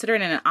 and I consider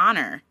it an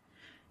honor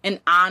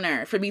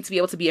for me to be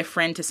able to be a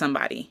friend to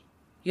somebody.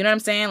 You know what I'm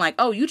saying? Like,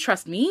 oh, you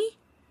trust me?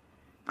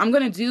 I'm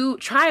going to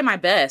try my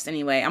best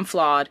anyway. I'm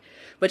flawed,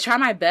 but try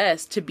my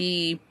best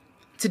to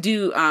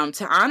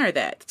honor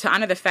that, to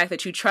honor the fact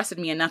that you trusted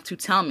me enough to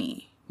tell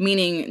me,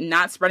 meaning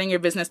not spreading your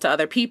business to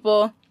other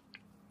people,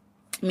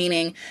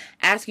 meaning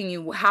asking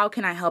you, how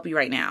can I help you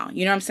right now?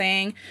 You know what I'm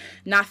saying?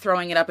 Not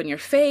throwing it up in your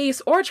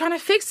face or trying to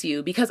fix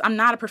you, because I'm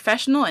not a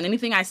professional and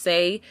anything I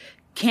say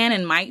can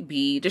and might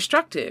be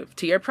destructive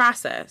to your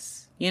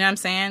process. You know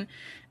what I'm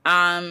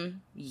saying?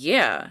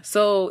 Yeah.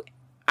 So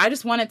I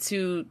just wanted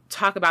to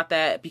talk about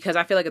that because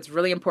I feel like it's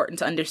really important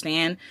to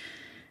understand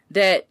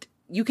that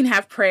you can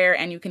have prayer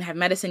and you can have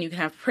medicine, you can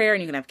have prayer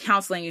and you can have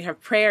counseling, you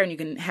have prayer and you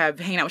can have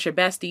hanging out with your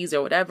besties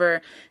or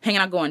whatever, hanging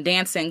out, going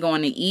dancing,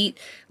 going to eat.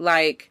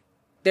 Like,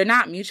 they're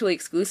not mutually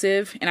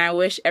exclusive. And I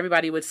wish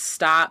everybody would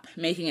stop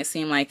making it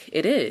seem like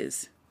it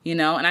is,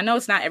 and I know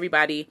it's not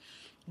everybody,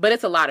 but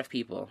it's a lot of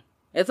people.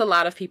 It's a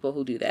lot of people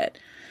who do that.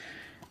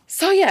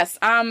 So yes.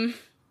 That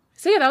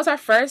was our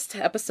first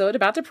episode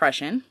about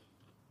depression.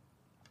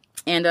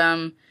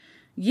 And,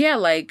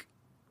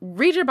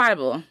 read your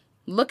Bible,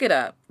 look it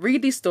up,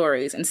 read these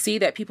stories and see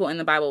that people in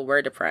the Bible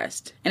were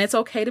depressed. And it's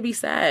okay to be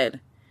sad.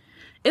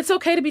 It's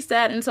okay to be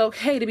sad and it's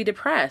okay to be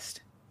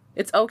depressed.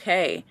 It's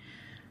okay.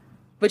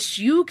 But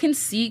you can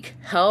seek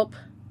help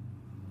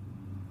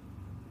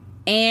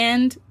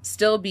and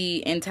still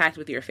be intact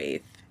with your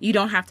faith. You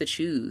don't have to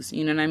choose.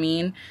 You know what I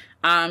mean?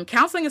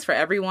 Counseling is for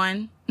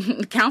everyone.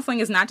 Counseling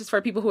is not just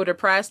for people who are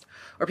depressed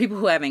or people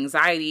who have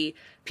anxiety,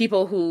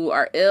 people who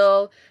are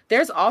ill.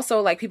 There's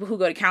also like people who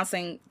go to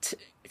counseling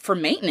for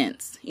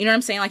maintenance. You know what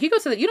I'm saying? Like, you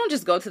don't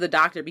just go to the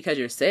doctor because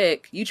you're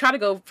sick. You try to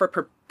go for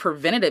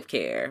preventative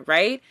care,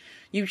 right?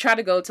 You try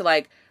to go to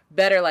like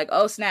better, like,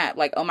 oh snap,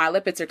 like, oh, my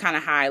lipids are kind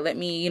of high. Let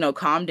me,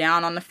 calm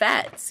down on the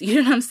fats. You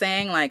know what I'm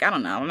saying? Like, I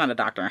don't know. I'm not a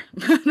doctor.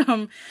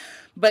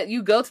 But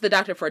you go to the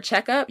doctor for a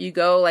checkup. You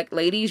go, like,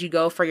 ladies, you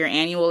go for your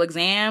annual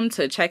exam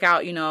to check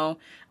out,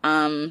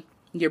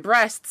 your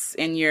breasts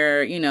and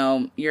your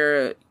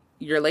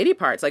lady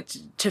parts, like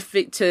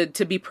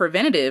to be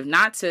preventative,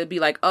 not to be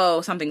like,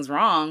 oh, something's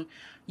wrong.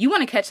 You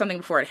want to catch something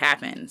before it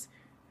happens.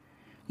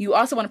 You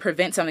also want to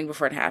prevent something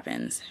before it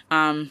happens.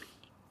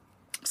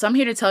 So I'm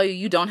here to tell you,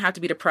 you don't have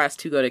to be depressed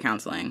to go to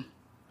counseling.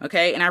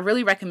 Okay. And I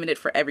really recommend it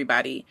for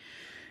everybody.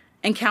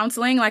 And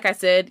counseling, like I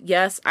said,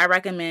 yes, I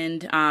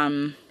recommend,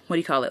 what do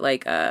you call it?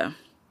 Like,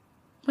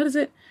 what is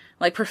it?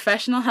 Like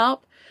professional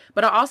help.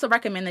 But I also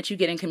recommend that you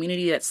get in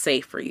community that's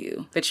safe for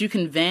you, that you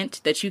can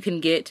vent, that you can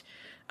get,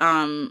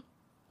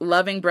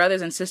 loving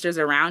brothers and sisters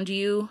around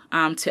you,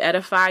 to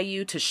edify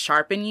you, to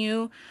sharpen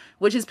you,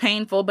 which is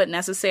painful, but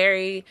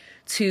necessary,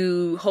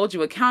 to hold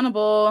you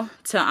accountable,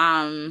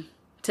 to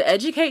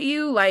educate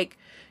you. Like,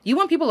 you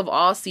want people of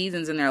all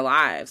seasons in their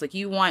lives. Like,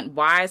 you want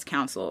wise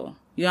counsel.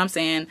 You know what I'm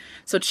saying?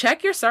 So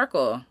check your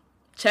circle.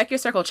 Check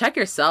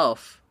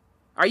yourself.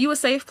 Are you a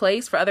safe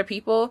place for other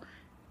people?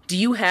 Do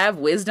you have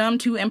wisdom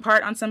to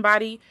impart on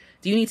somebody?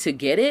 Do you need to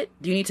get it?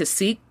 Do you need to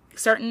seek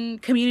certain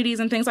communities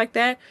and things like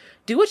that?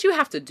 Do what you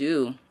have to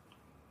do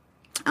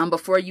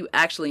before you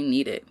actually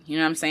need it. You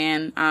know what I'm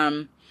saying?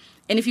 And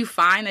if you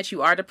find that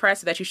you are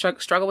depressed, that you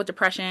struggle with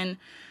depression,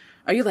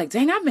 or you're like,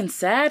 dang, I've been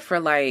sad for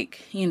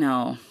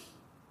 2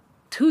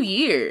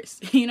 years.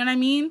 You know what I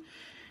mean?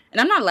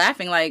 And I'm not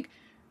laughing,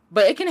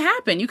 but it can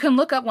happen. You can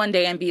look up one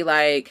day and be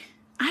like,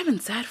 I've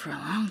been sad for a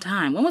long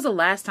time. When was the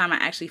last time I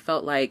actually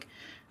felt like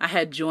I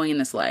had joy in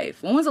this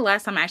life? When was the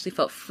last time I actually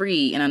felt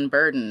free and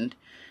unburdened?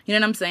 You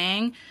know what I'm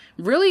saying?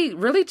 Really,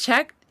 really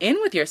check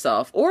in with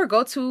yourself, or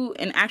go to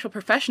an actual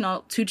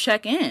professional to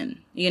check in,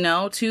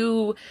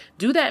 to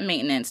do that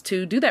maintenance,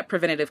 to do that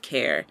preventative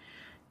care.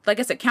 Like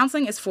I said,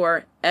 counseling is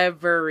for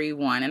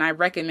everyone, and I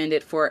recommend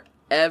it for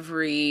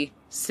every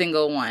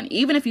single one.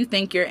 Even if you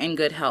think you're in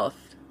good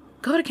health,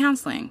 go to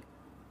counseling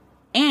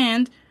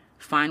and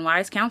find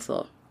wise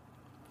counsel.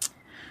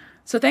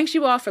 So thanks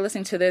you all for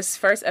listening to this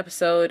first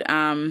episode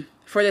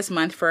for this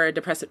month, for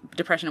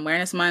Depression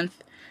Awareness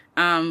Month.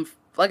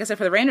 like I said,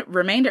 for the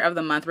remainder of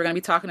the month, we're going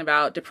to be talking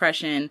about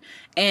depression.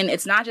 And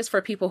it's not just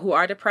for people who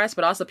are depressed,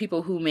 but also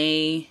people who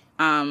may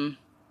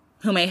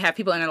have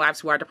people in their lives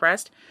who are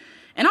depressed.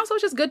 And also,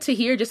 it's just good to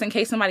hear, just in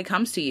case somebody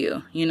comes to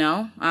you,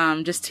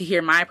 just to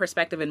hear my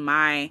perspective and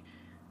my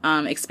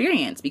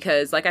experience.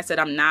 Because, like I said,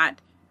 I'm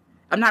not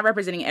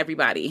representing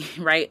everybody,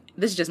 right?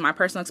 This is just my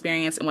personal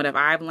experience and what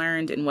I've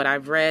learned and what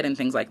I've read and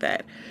things like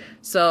that.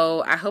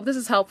 So I hope this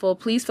is helpful.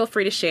 Please feel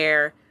free to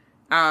share.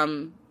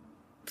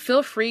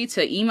 Feel free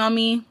to email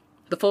me,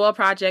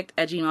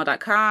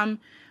 thefullwellproject@gmail.com.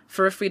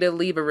 Feel free to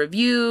leave a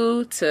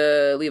review,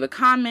 to leave a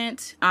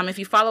comment. If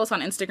you follow us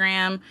on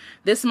Instagram,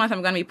 this month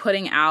I'm going to be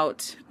putting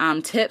out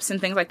tips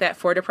and things like that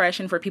for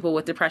depression, for people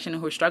with depression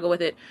who struggle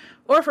with it,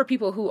 or for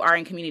people who are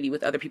in community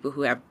with other people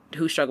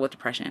who struggle with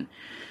depression.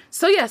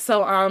 So yeah,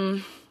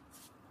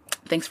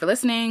 thanks for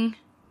listening.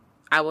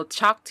 I will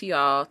talk to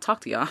y'all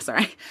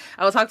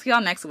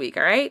next week,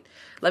 all right?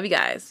 Love you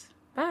guys.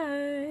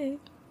 Bye.